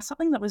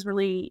 something that was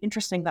really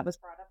interesting that was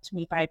brought up to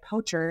me by a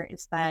poacher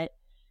is that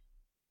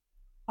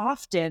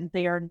often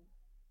they're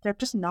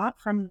just not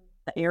from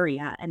the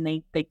area, and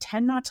they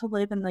tend not to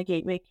live in the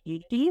gateway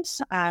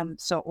communities.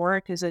 So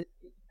Oric is the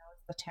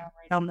town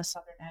right on the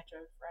southern edge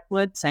of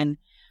Redwoods, and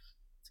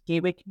it's a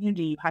gateway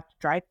community. You have to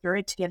drive through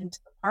it to get into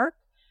the park.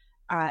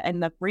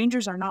 And the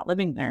rangers are not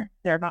living there.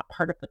 They're not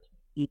part of the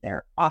community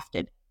there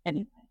often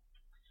anyway.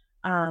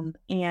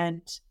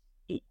 And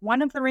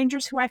one of the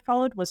rangers who I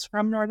followed was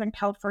from Northern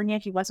California.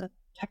 He wasn't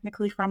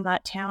technically from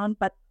that town,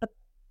 but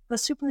the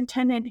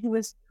superintendent, who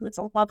was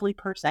a lovely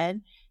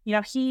person, he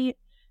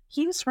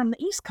was from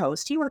the East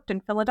Coast. He worked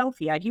in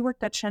Philadelphia. He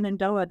worked at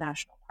Shenandoah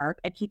National Park,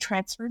 and he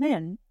transferred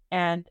in,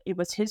 and it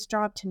was his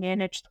job to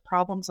manage the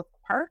problems of the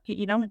park,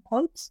 in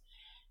quotes.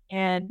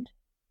 And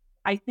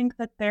I think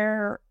that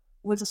there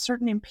was a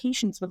certain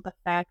impatience with the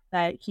fact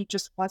that he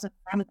just wasn't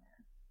from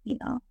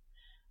there,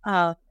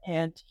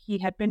 and he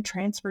had been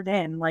transferred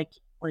in like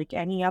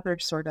any other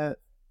sort of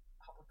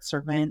public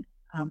servant,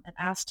 and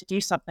asked to do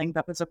something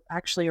that was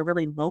actually a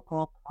really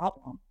local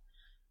problem.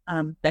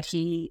 That's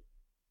impossible.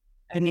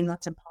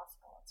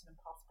 It's an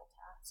impossible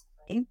task,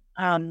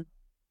 right?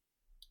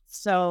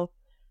 So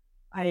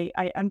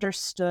I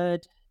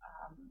understood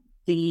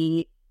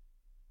the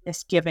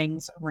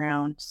misgivings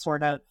around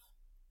sort of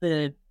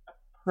the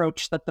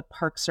approach that the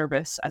Park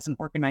Service as an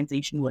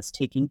organization was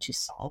taking to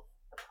solve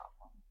the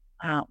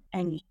problem.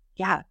 And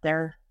yeah,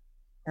 they're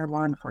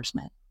law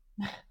enforcement.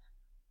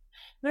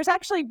 There's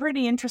actually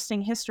pretty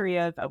interesting history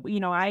of,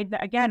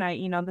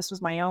 this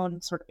was my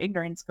own sort of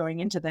ignorance going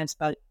into this,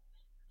 but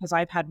because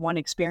I've had one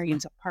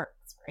experience of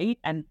parks, right?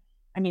 And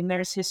I mean,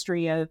 there's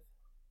history of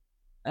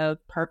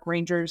park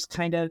rangers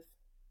kind of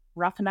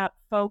roughing up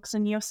folks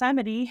in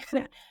Yosemite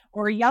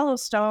or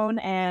Yellowstone,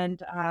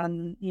 and,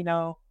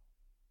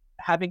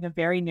 having a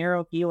very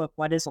narrow view of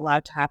what is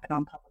allowed to happen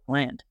on public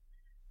land,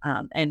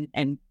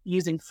 and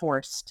using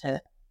force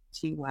to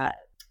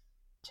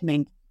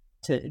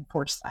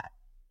enforce that.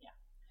 Yeah.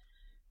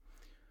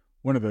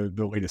 one of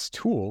the latest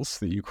tools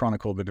that you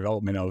chronicle the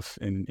development of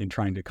in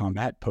trying to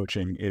combat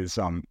poaching is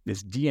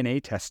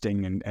DNA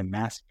testing and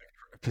mass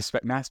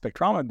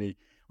spectrometry,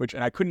 which,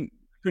 and I couldn't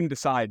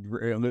decide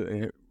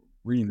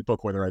reading the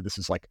book whether this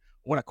is like,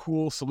 what a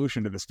cool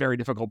solution to this very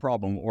difficult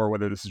problem, or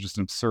whether this is just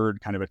an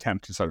absurd kind of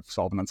attempt to sort of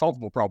solve an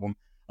unsolvable problem.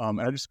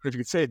 And I just, if you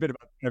could say a bit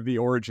about kind of the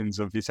origins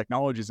of these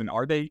technologies, and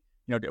are they,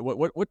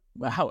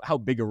 how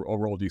big a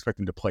role do you expect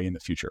them to play in the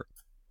future?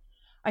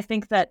 I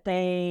think that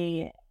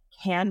they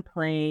can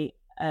play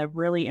a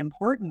really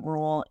important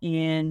role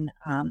in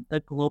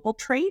the global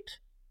trade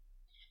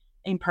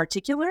in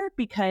particular,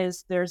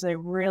 because there's a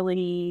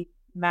really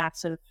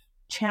massive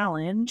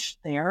challenge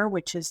there,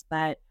 which is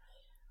that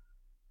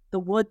the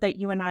wood that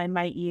you and I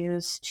might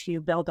use to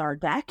build our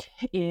deck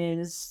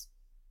is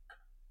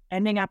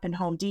ending up in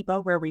Home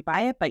Depot where we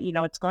buy it, but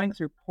it's going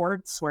through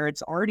ports where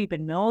it's already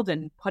been milled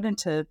and put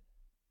into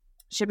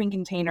shipping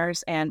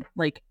containers. And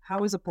like,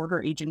 how is a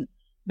border agent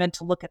meant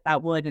to look at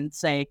that wood and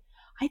say,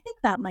 I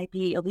think that might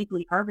be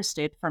illegally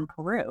harvested from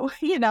Peru?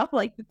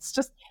 Like, it's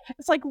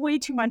like way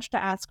too much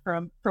to ask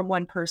from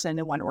one person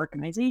in one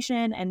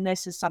organization. And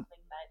this is something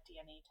that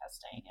DNA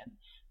testing and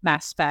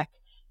mass spec,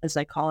 as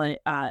I call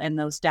it, and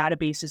those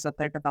databases that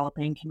they're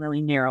developing can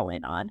really narrow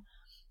in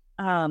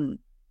on.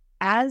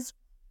 As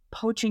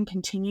poaching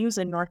continues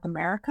in North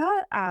America,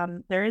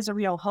 there is a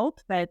real hope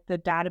that the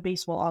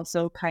database will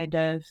also kind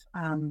of,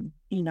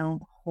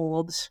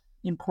 hold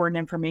important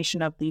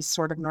information of these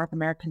sort of North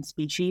American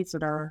species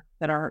that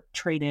are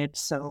traded.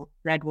 So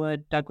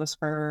redwood, Douglas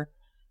fir,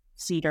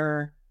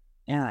 cedar,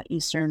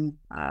 eastern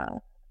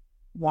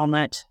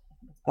walnut,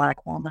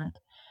 black walnut,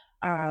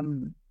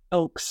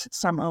 oaks,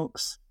 some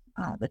oaks,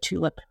 the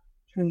tulip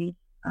tree.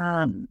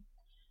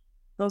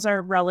 Those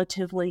are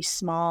relatively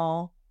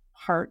small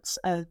parts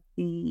of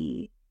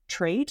the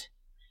trade.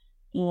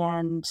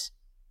 And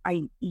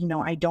I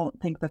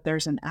don't think that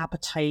there's an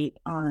appetite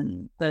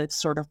on the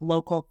sort of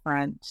local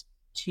front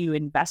to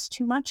invest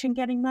too much in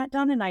getting that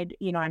done. And I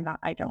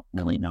don't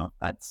really know if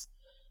that's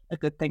a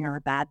good thing or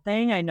a bad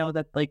thing. I know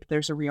that like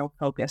there's a real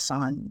focus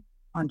on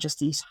just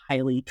these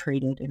highly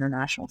traded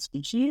international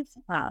species.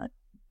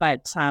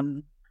 But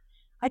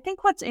I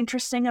think what's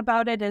interesting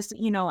about it is,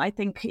 I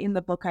think in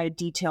the book I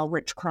detail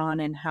Rich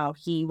Cron and how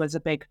he was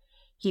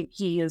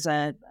he is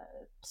a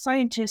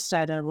scientist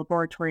at a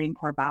laboratory in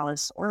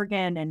Corvallis,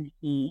 Oregon, and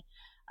he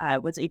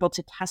was able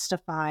to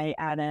testify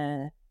at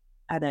a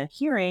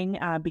hearing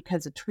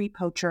because a tree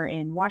poacher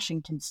in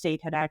Washington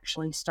state had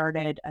actually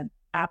started an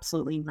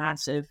absolutely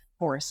massive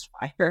forest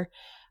fire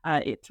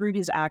through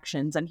his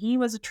actions. And he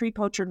was a tree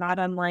poacher, not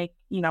unlike,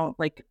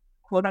 like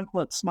quote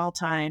unquote small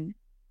time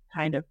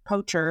kind of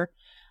poacher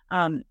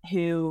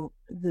who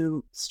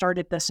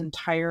started this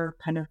entire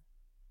kind of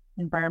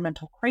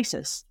environmental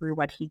crisis through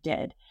what he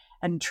did.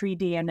 And Tree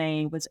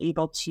DNA was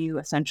able to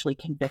essentially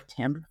convict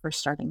him for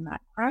starting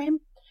that crime,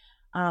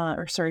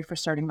 for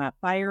starting that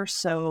fire.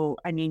 So,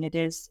 I mean,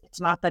 it's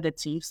not that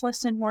it's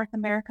useless in North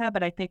America,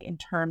 but I think in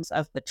terms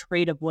of the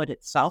trade of wood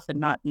itself and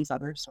not these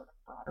other sort of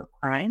broader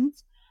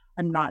crimes,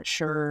 I'm not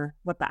sure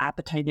what the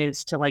appetite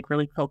is to like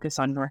really focus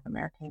on North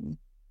American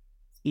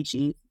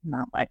species in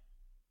that way.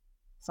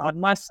 So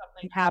unless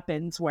something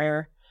happens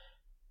where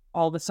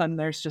all of a sudden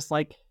there's just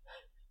like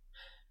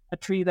a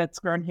tree that's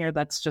grown here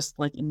that's just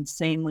like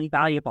insanely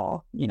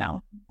valuable,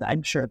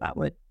 I'm sure that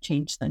would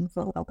change things a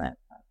little bit.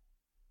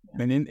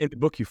 Yeah. And in the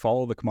book, you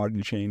follow the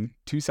commodity chain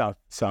to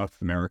South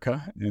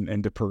America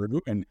and to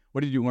Peru. And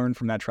what did you learn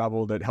from that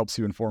travel that helps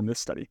you inform this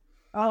study?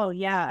 Oh,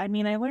 yeah. I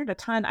mean, I learned a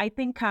ton. I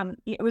think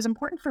it was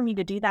important for me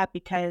to do that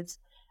because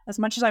as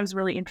much as I was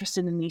really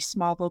interested in these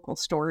small local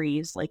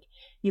stories, like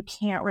you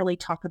can't really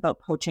talk about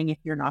poaching if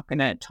you're not going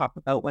to talk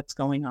about what's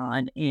going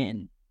on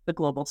in the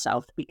global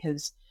South,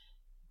 because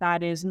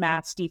that is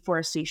mass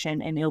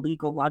deforestation and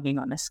illegal logging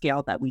on a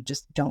scale that we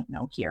just don't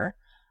know here.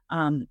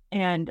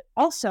 And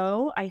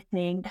also, I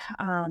think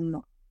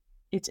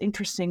it's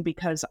interesting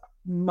because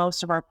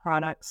most of our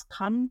products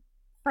come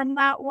from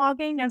that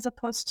logging as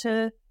opposed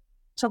to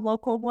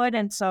local wood.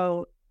 And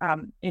so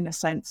in a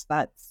sense,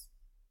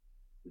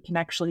 we can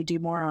actually do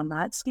more on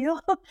that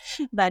scale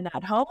than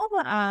at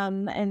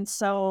home. And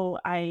so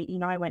I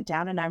went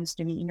down and I was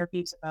doing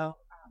interviews about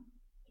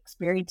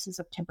experiences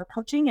of timber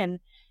poaching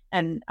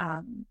and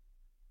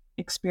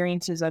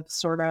experiences of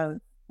sort of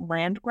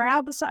land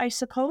grabs, I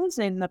suppose,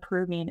 in the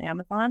Peruvian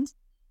Amazons.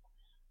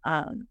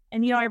 And,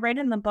 I write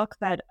in the book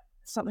that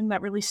something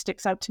that really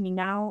sticks out to me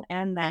now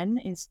and then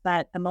is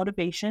that the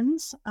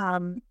motivations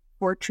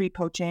for tree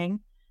poaching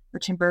or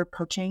timber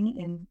poaching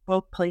in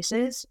both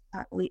places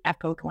really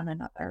echoed one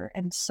another.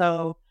 And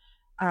so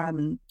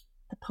the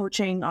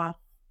poaching off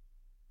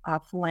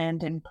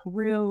land in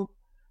Peru,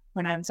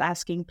 when I was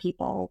asking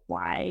people,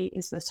 why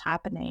is this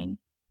happening?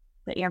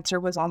 The answer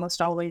was almost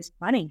always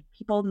money.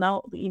 People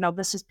know,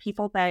 this is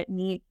people that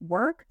need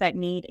work, that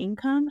need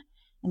income,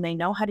 and they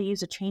know how to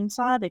use a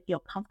chainsaw. They feel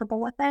comfortable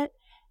with it,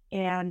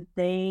 and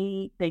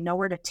they know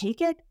where to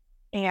take it,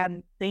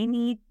 and they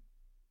need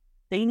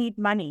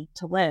money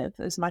to live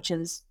as much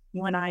as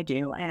you and I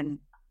do. And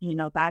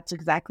that's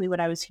exactly what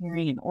I was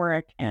hearing in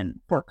Oric and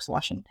Forks,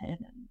 Washington,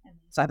 and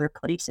these other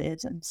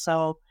places. And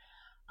so,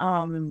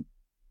 in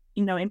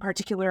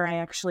particular, I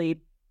actually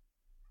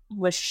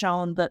was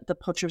shown that the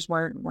poachers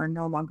were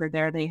no longer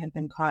there. They had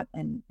been caught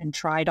and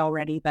tried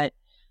already, but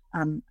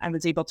I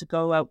was able to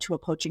go out to a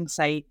poaching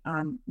site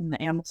in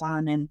the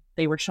Amazon, and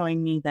they were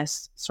showing me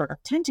this sort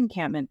of tent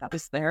encampment that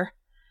was there.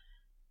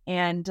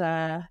 And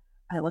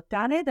I looked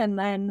at it, and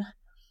then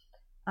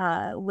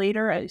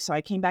later, so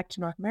I came back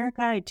to North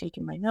America, I'd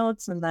taken my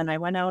notes, and then I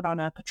went out on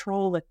a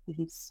patrol with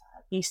these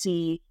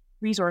BC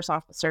resource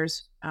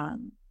officers,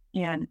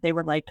 and they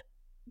were like,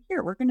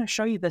 here, we're going to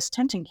show you this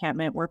tent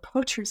encampment where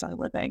poachers are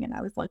living. And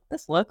I was like,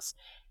 this looks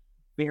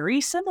very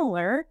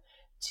similar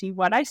to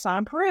what I saw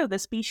in Peru. The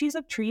species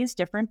of tree is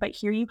different, but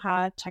here you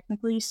have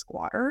technically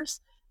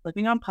squatters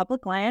living on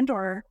public land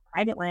or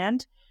private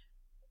land,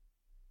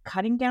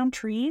 cutting down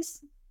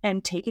trees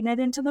and taking it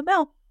into the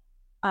mill.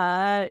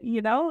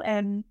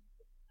 And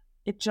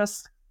it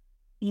just,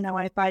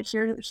 I thought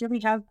here we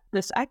have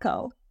this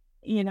echo,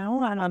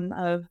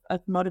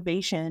 of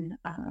motivation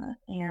and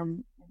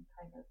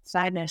kind of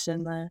sadness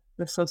in the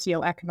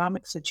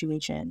socioeconomic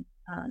situation.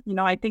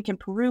 I think in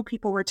Peru,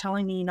 people were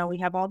telling me, we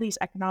have all these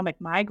economic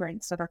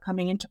migrants that are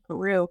coming into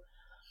Peru,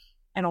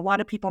 and a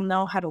lot of people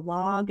know how to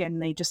log,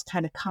 and they just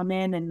kind of come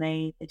in and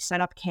they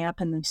set up camp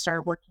and they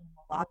start working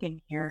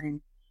logging here.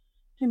 And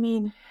I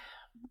mean,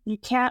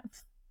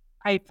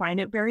 I find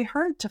it very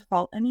hard to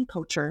fault any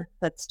poacher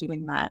that's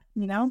doing that,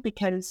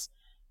 because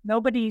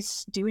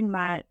nobody's doing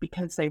that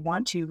because they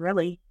want to,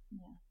 really.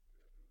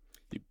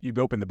 You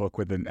opened the book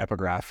with an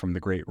epigraph from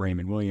the great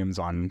Raymond Williams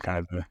on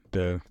kind of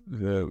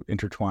the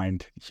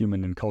intertwined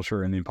human and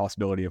culture and the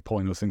impossibility of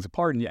pulling those things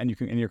apart. And you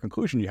can, in your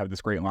conclusion, you have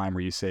this great line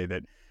where you say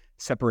that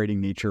separating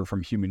nature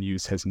from human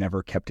use has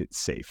never kept it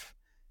safe.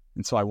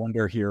 And so I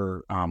wonder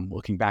here,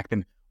 looking back,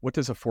 then what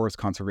does a forest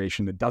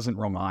conservation that doesn't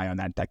rely on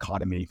that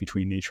dichotomy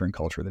between nature and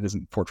culture, that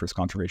isn't fortress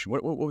conservation,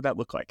 what would that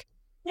look like?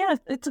 Yeah,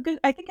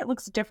 I think it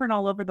looks different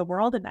all over the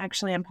world. And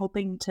actually, I'm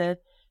hoping to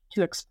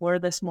explore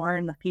this more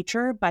in the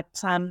future.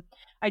 But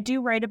I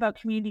do write about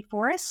community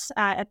forests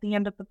at the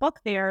end of the book.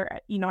 There,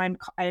 I'm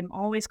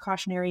always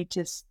caution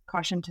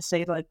to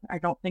say, like, I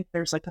don't think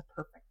there's like a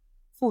perfect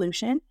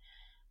solution.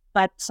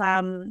 But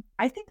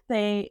I think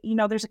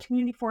there's a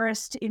community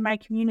forest in my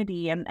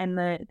community, and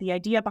the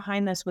idea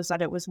behind this was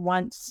that it was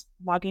once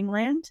logging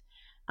land,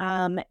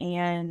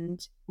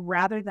 and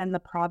rather than the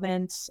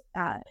province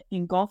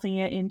engulfing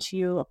it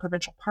into a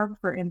provincial park,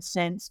 for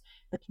instance,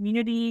 the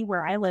community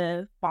where I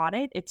live bought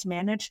it. It's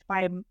managed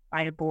by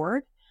a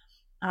board,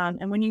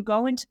 and when you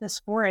go into this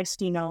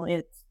forest,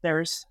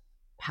 there's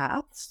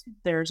paths,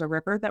 there's a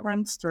river that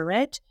runs through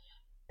it,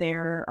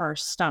 there are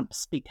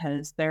stumps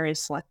because there is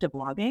selective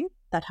logging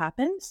that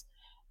happens,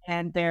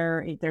 and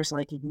there's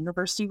like a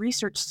university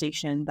research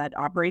station that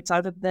operates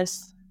out of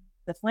this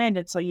land,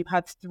 and so you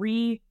have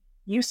 3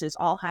 uses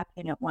all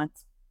happening at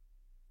once,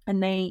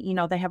 and they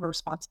have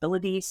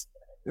responsibilities,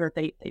 or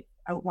they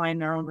outline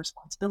their own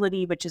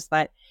responsibility, which is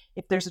that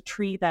if there's a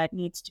tree that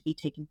needs to be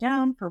taken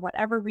down for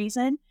whatever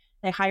reason,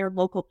 they hire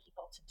local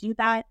people to do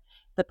that.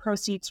 The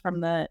proceeds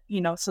from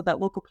so that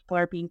local people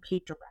are being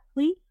paid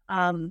directly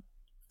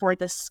for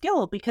this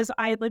skill, because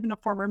I live in a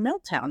former mill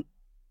town,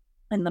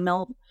 and the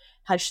mill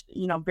has,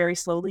 very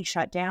slowly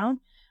shut down.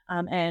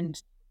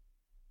 And,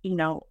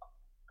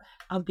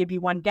 I'll give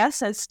you one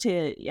guess as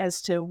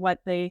to what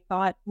they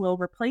thought will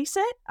replace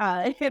it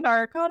in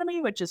our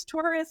economy, which is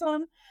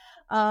tourism.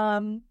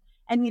 But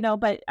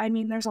I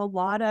mean, there's a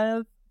lot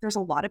of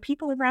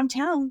people around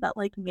town that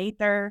like made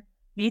their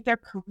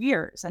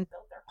careers and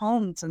built their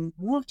homes and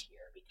moved here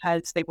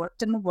because they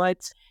worked in the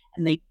woods,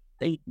 and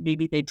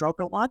they drove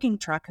a logging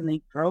truck and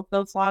they drove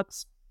those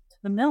logs to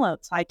the mill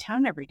outside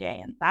town every day.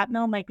 And that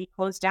mill might be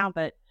closed down,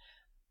 but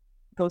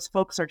those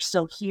folks are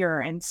still here.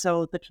 And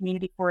so the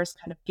community forest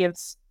kind of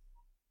gives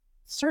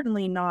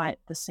certainly not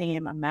the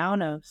same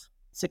amount of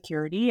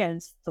security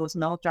as those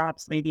mill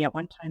jobs maybe at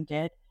one time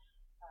did,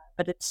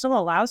 but it still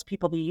allows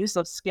people to use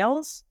those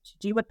skills to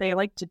do what they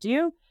like to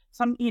do.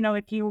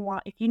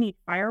 If you need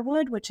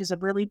firewood, which is a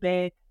really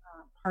big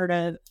part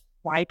of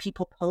why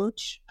people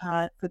poach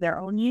for their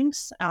own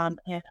use, and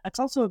it's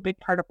also a big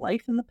part of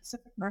life in the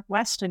Pacific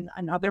Northwest and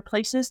other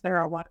places. There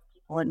are a lot of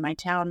people in my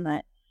town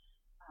that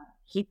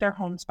heat their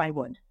homes by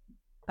wood.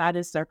 That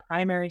is their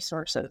primary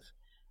source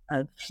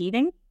of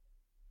heating.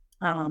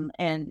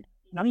 And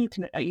you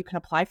can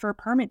apply for a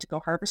permit to go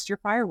harvest your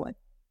firewood,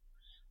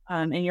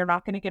 and you're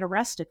not going to get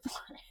arrested for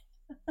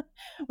it,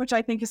 which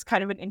I think is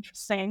kind of an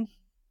interesting,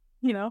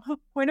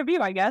 point of view,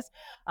 I guess.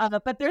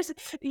 But there's,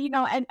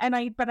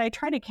 but I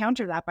try to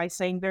counter that by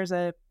saying there's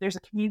a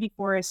community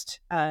forest,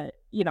 a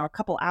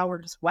couple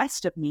hours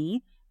west of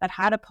me that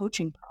had a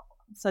poaching problem.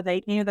 So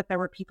they knew that there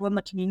were people in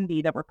the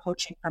community that were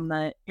poaching from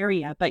the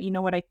area. But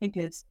what I think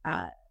is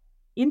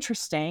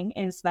interesting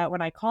is that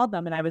when I called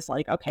them and I was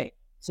like, okay,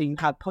 so you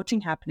have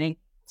poaching happening,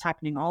 it's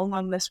happening all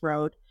along this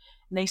road,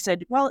 And they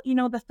said, well,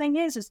 the thing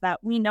is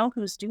that we know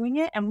who's doing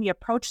it, and we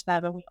approach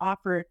them and we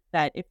offer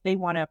that if they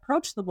want to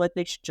approach the wood,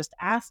 they should just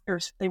ask, or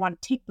if they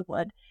want to take the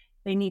wood,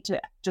 they need to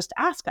just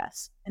ask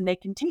us and they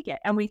can take it.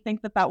 And we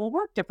think that will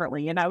work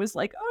differently. And I was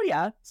like, oh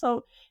yeah.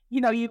 So,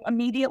 you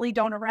immediately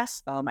don't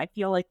arrest them. I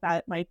feel like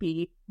that might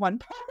be one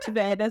part of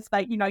it, is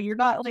that, you're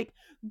not like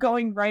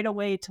going right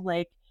away to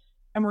like,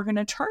 and we're going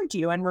to charge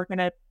you, and we're going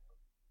to,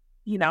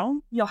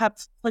 you'll have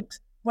like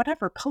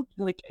whatever,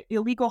 like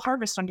illegal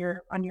harvest on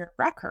your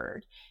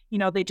record.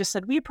 They just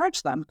said, we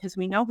approached them because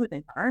we know who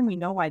they are and we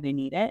know why they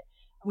need it.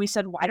 And we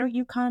said, why don't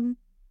you come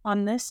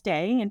on this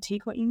day and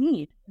take what you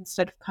need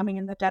instead of coming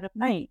in the dead of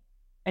night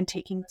and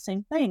taking the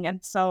same thing?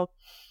 And so,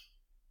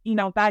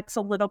 that's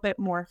a little bit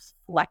more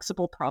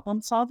flexible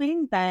problem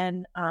solving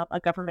than a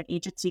government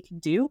agency can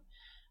do.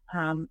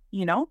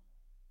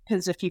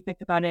 Because if you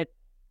think about it,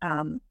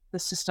 the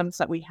systems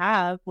that we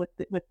have with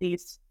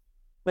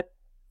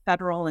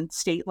federal and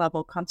state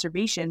level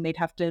conservation, they'd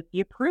have to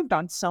be approved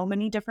on so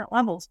many different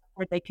levels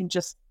where they can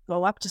just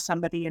go up to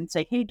somebody and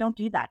say, hey, don't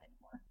do that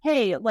anymore.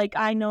 Hey, like,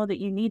 I know that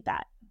you need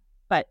that,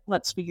 but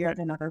let's figure out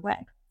another way.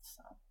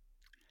 So.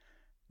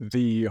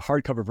 The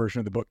hardcover version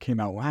of the book came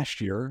out last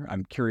year.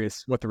 I'm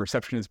curious what the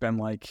reception has been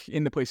like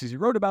in the places you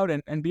wrote about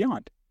and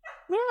beyond.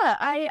 Yeah,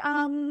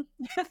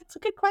 it's a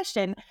good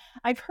question.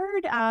 I've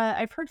heard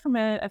from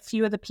a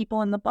few of the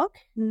people in the book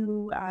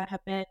who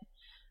have been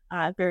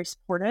very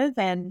supportive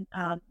and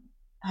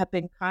have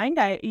been kind.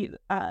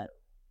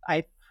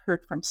 I've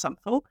heard from some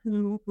folk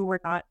who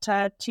were not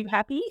too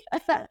happy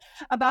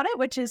about it,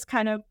 which is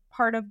kind of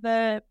part of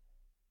the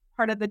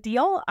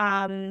deal.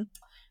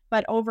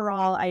 But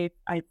overall,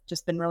 I've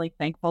just been really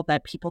thankful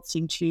that people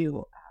seem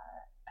to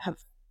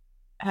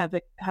have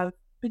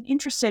been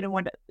interested in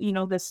what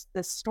this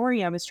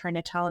story I was trying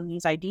to tell, and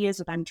these ideas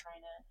that I'm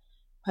trying to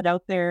put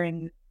out there,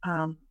 and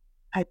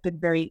I've been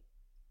very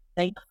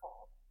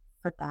thankful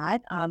for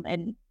that.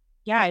 And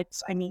yeah,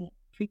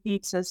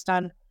 Thieves has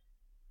done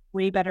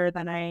way better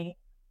than I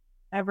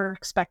ever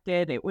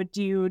expected it would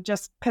do,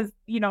 just because,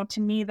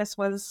 to me, this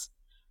was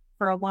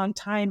for a long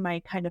time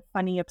my kind of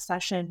funny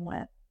obsession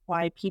with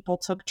why people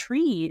took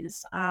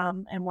trees,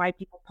 and why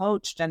people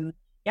poached, and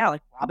yeah,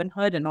 like Robin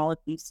Hood and all of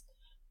these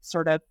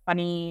sort of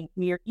funny,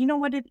 weird, you know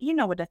what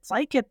it's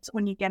like. It's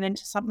when you get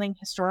into something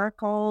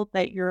historical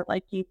that you're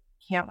like, you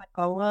can't let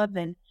go of,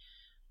 and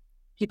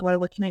people are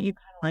looking at you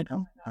kind of like,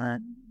 oh my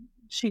God,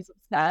 she's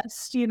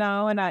obsessed, and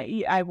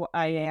I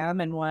am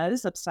and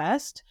was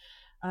obsessed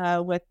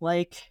with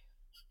like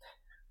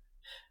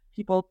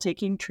people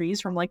taking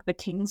trees from like the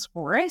King's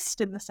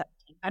Forest in the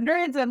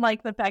 1700s, and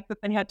like the fact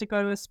that they had to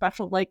go to a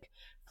special like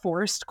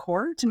forest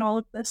court and all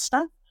of this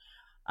stuff.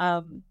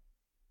 And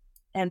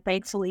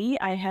thankfully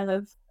I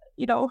have,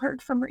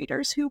 heard from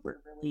readers who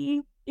were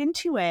really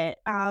into it.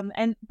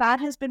 And that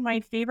has been my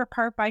favorite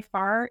part by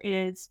far,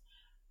 is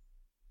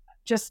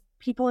just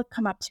people have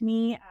come up to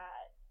me at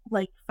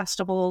like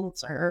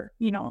festivals or,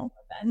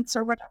 events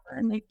or whatever.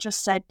 And they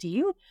just said,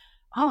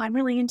 I'm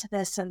really into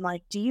this. And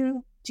like, do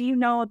you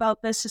know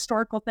about this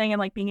historical thing? And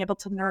like being able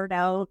to nerd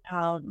out,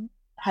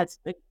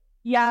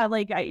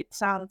 it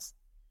sounds,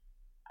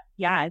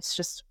 it's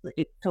just,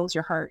 it fills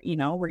your heart,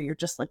 where you're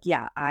just like,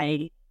 yeah,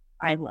 I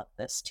love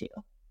this too.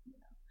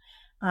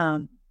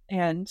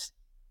 And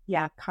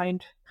yeah,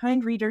 kind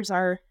readers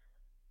are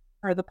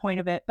the point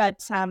of it.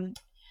 But,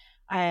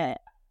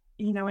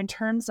 in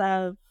terms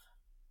of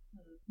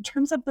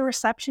the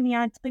reception,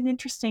 yeah, it's been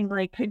interesting.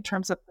 Like in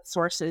terms of the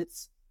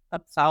sources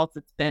themselves,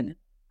 it's been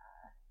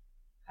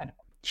kind of.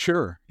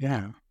 Sure.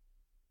 Yeah.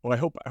 Well, I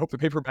hope the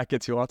paperback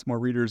gets you lots more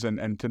readers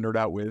and to nerd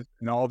out with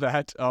and all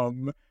that.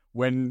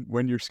 When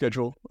your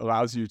schedule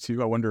allows you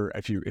to. I wonder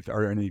if there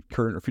are any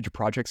current or future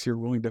projects you're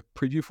willing to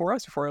preview for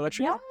us before I let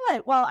you go.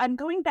 Yeah, well, I'm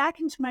going back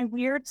into my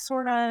weird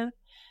sort of,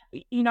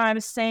 I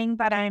was saying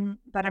that I'm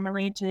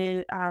arranged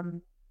to,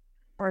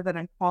 or that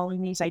I'm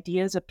following these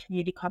ideas of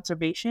community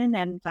conservation,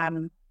 and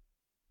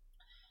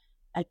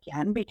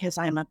again, because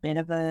I'm a bit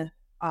of a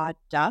odd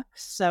duck,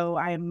 so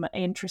I'm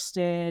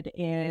interested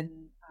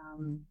in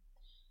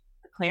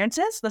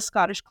clearances, the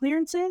Scottish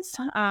clearances,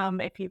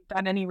 if you've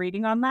done any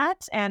reading on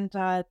that. And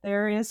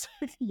there is,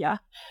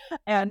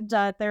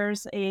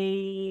 there's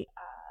a,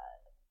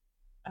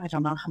 I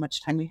don't know how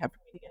much time we have for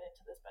me to get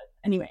into this, but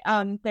anyway,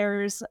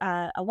 there's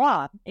a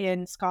law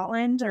in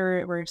Scotland,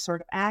 or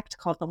sort of act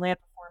called the Land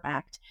Reform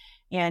Act.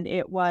 And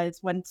it was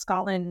when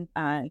Scotland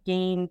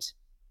gained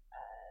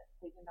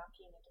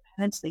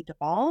independence, they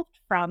devolved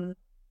from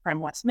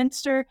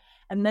Westminster.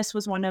 And this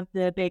was one of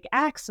the big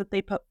acts that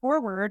they put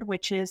forward,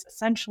 which is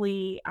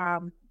essentially,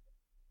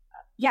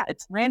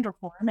 it's land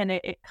reform. And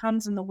it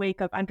comes in the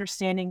wake of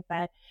understanding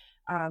that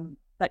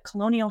that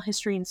colonial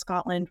history in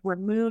Scotland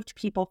removed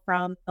people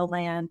from the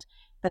land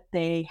that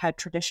they had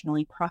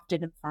traditionally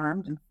crofted and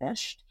farmed and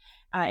fished.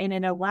 And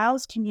it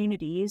allows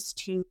communities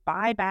to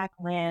buy back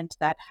land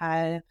that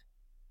had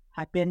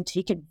been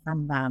taken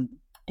from them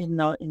in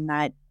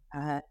that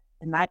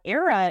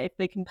era, if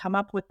they can come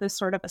up with this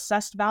sort of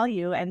assessed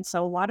value. And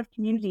so a lot of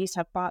communities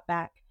have bought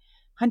back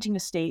hunting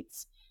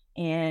estates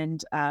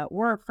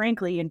or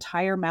frankly,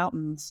 entire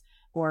mountains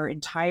or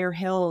entire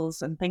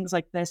hills and things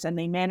like this, and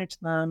they manage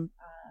them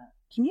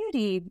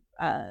community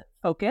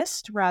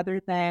focused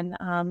rather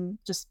than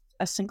just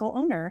a single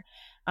owner.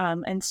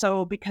 And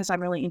so because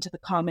I'm really into the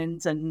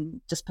commons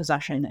and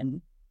dispossession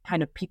and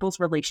kind of people's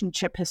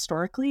relationship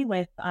historically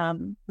with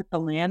the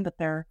land that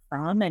they're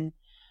from, and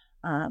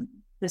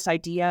this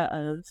idea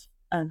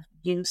of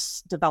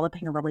use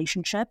developing a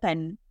relationship,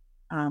 and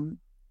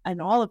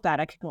all of that,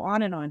 I could go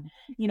on and on.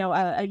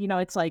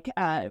 It's like,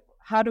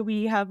 how do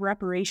we have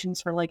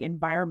reparations for like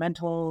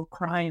environmental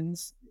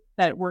crimes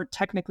that weren't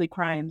technically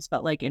crimes,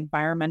 but like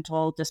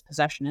environmental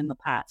dispossession in the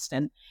past?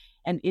 And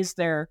is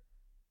there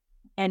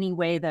any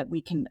way that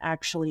we can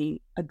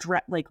actually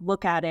address, like,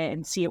 look at it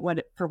and see it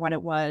for what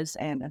it was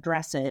and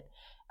address it?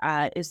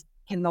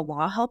 Can the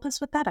law help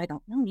us with that? I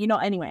don't know.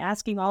 Anyway,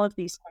 asking all of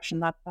these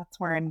questions, that's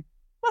where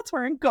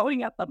I'm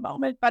going at the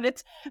moment. But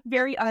it's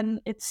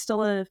it's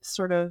still a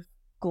sort of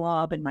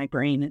glob in my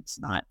brain. It's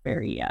not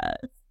very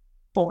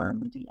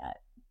formed yet.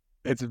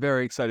 It's a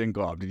very exciting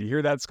glob. Did you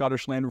hear that,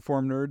 Scottish land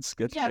reform nerds?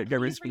 Get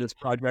ready for this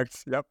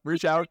project. Yep,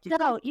 reach out.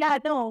 My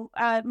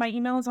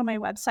email is on my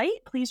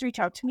website. Please reach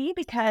out to me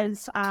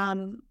because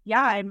I'm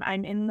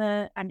in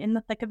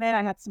the thick of it.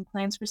 I have some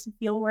plans for some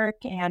field work,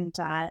 and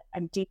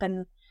I'm deep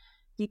in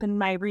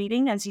my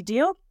reading, as you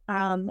do.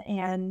 I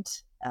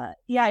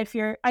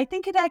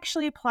think it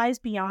actually applies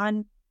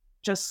beyond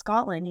just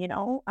Scotland.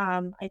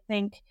 I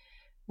think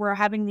we're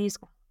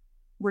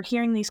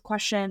hearing these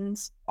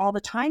questions all the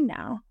time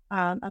now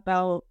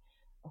about,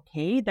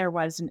 okay, there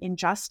was an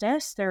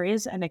injustice, there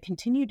is a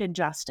continued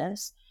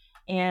injustice,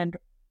 and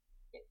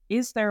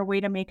is there a way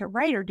to make it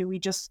right, or do we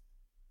just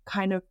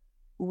kind of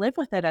live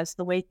with it as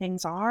the way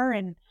things are?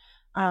 And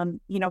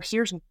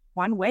here's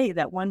one way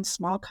that one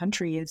small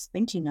country is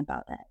thinking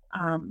about it,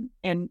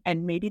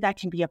 and maybe that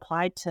can be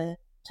applied to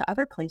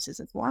other places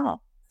as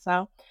well.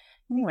 So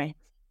anyway.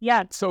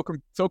 Yeah, so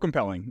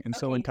compelling and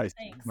so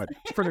enticing. Thanks. But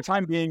for the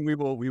time being, we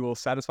will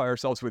satisfy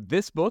ourselves with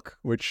this book,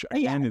 which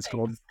again is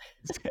called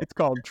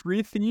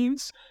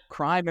Thieves: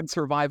 Crime and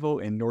Survival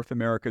in North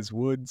America's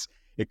Woods.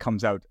 It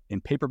comes out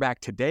in paperback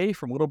today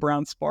from Little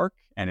Brown Spark,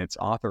 and its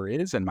author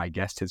is, and my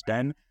guest has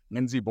been,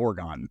 Lyndsie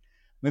Bourgon.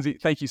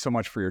 Lyndsie, thank you so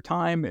much for your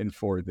time and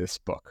for this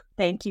book.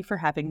 Thank you for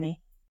having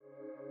me.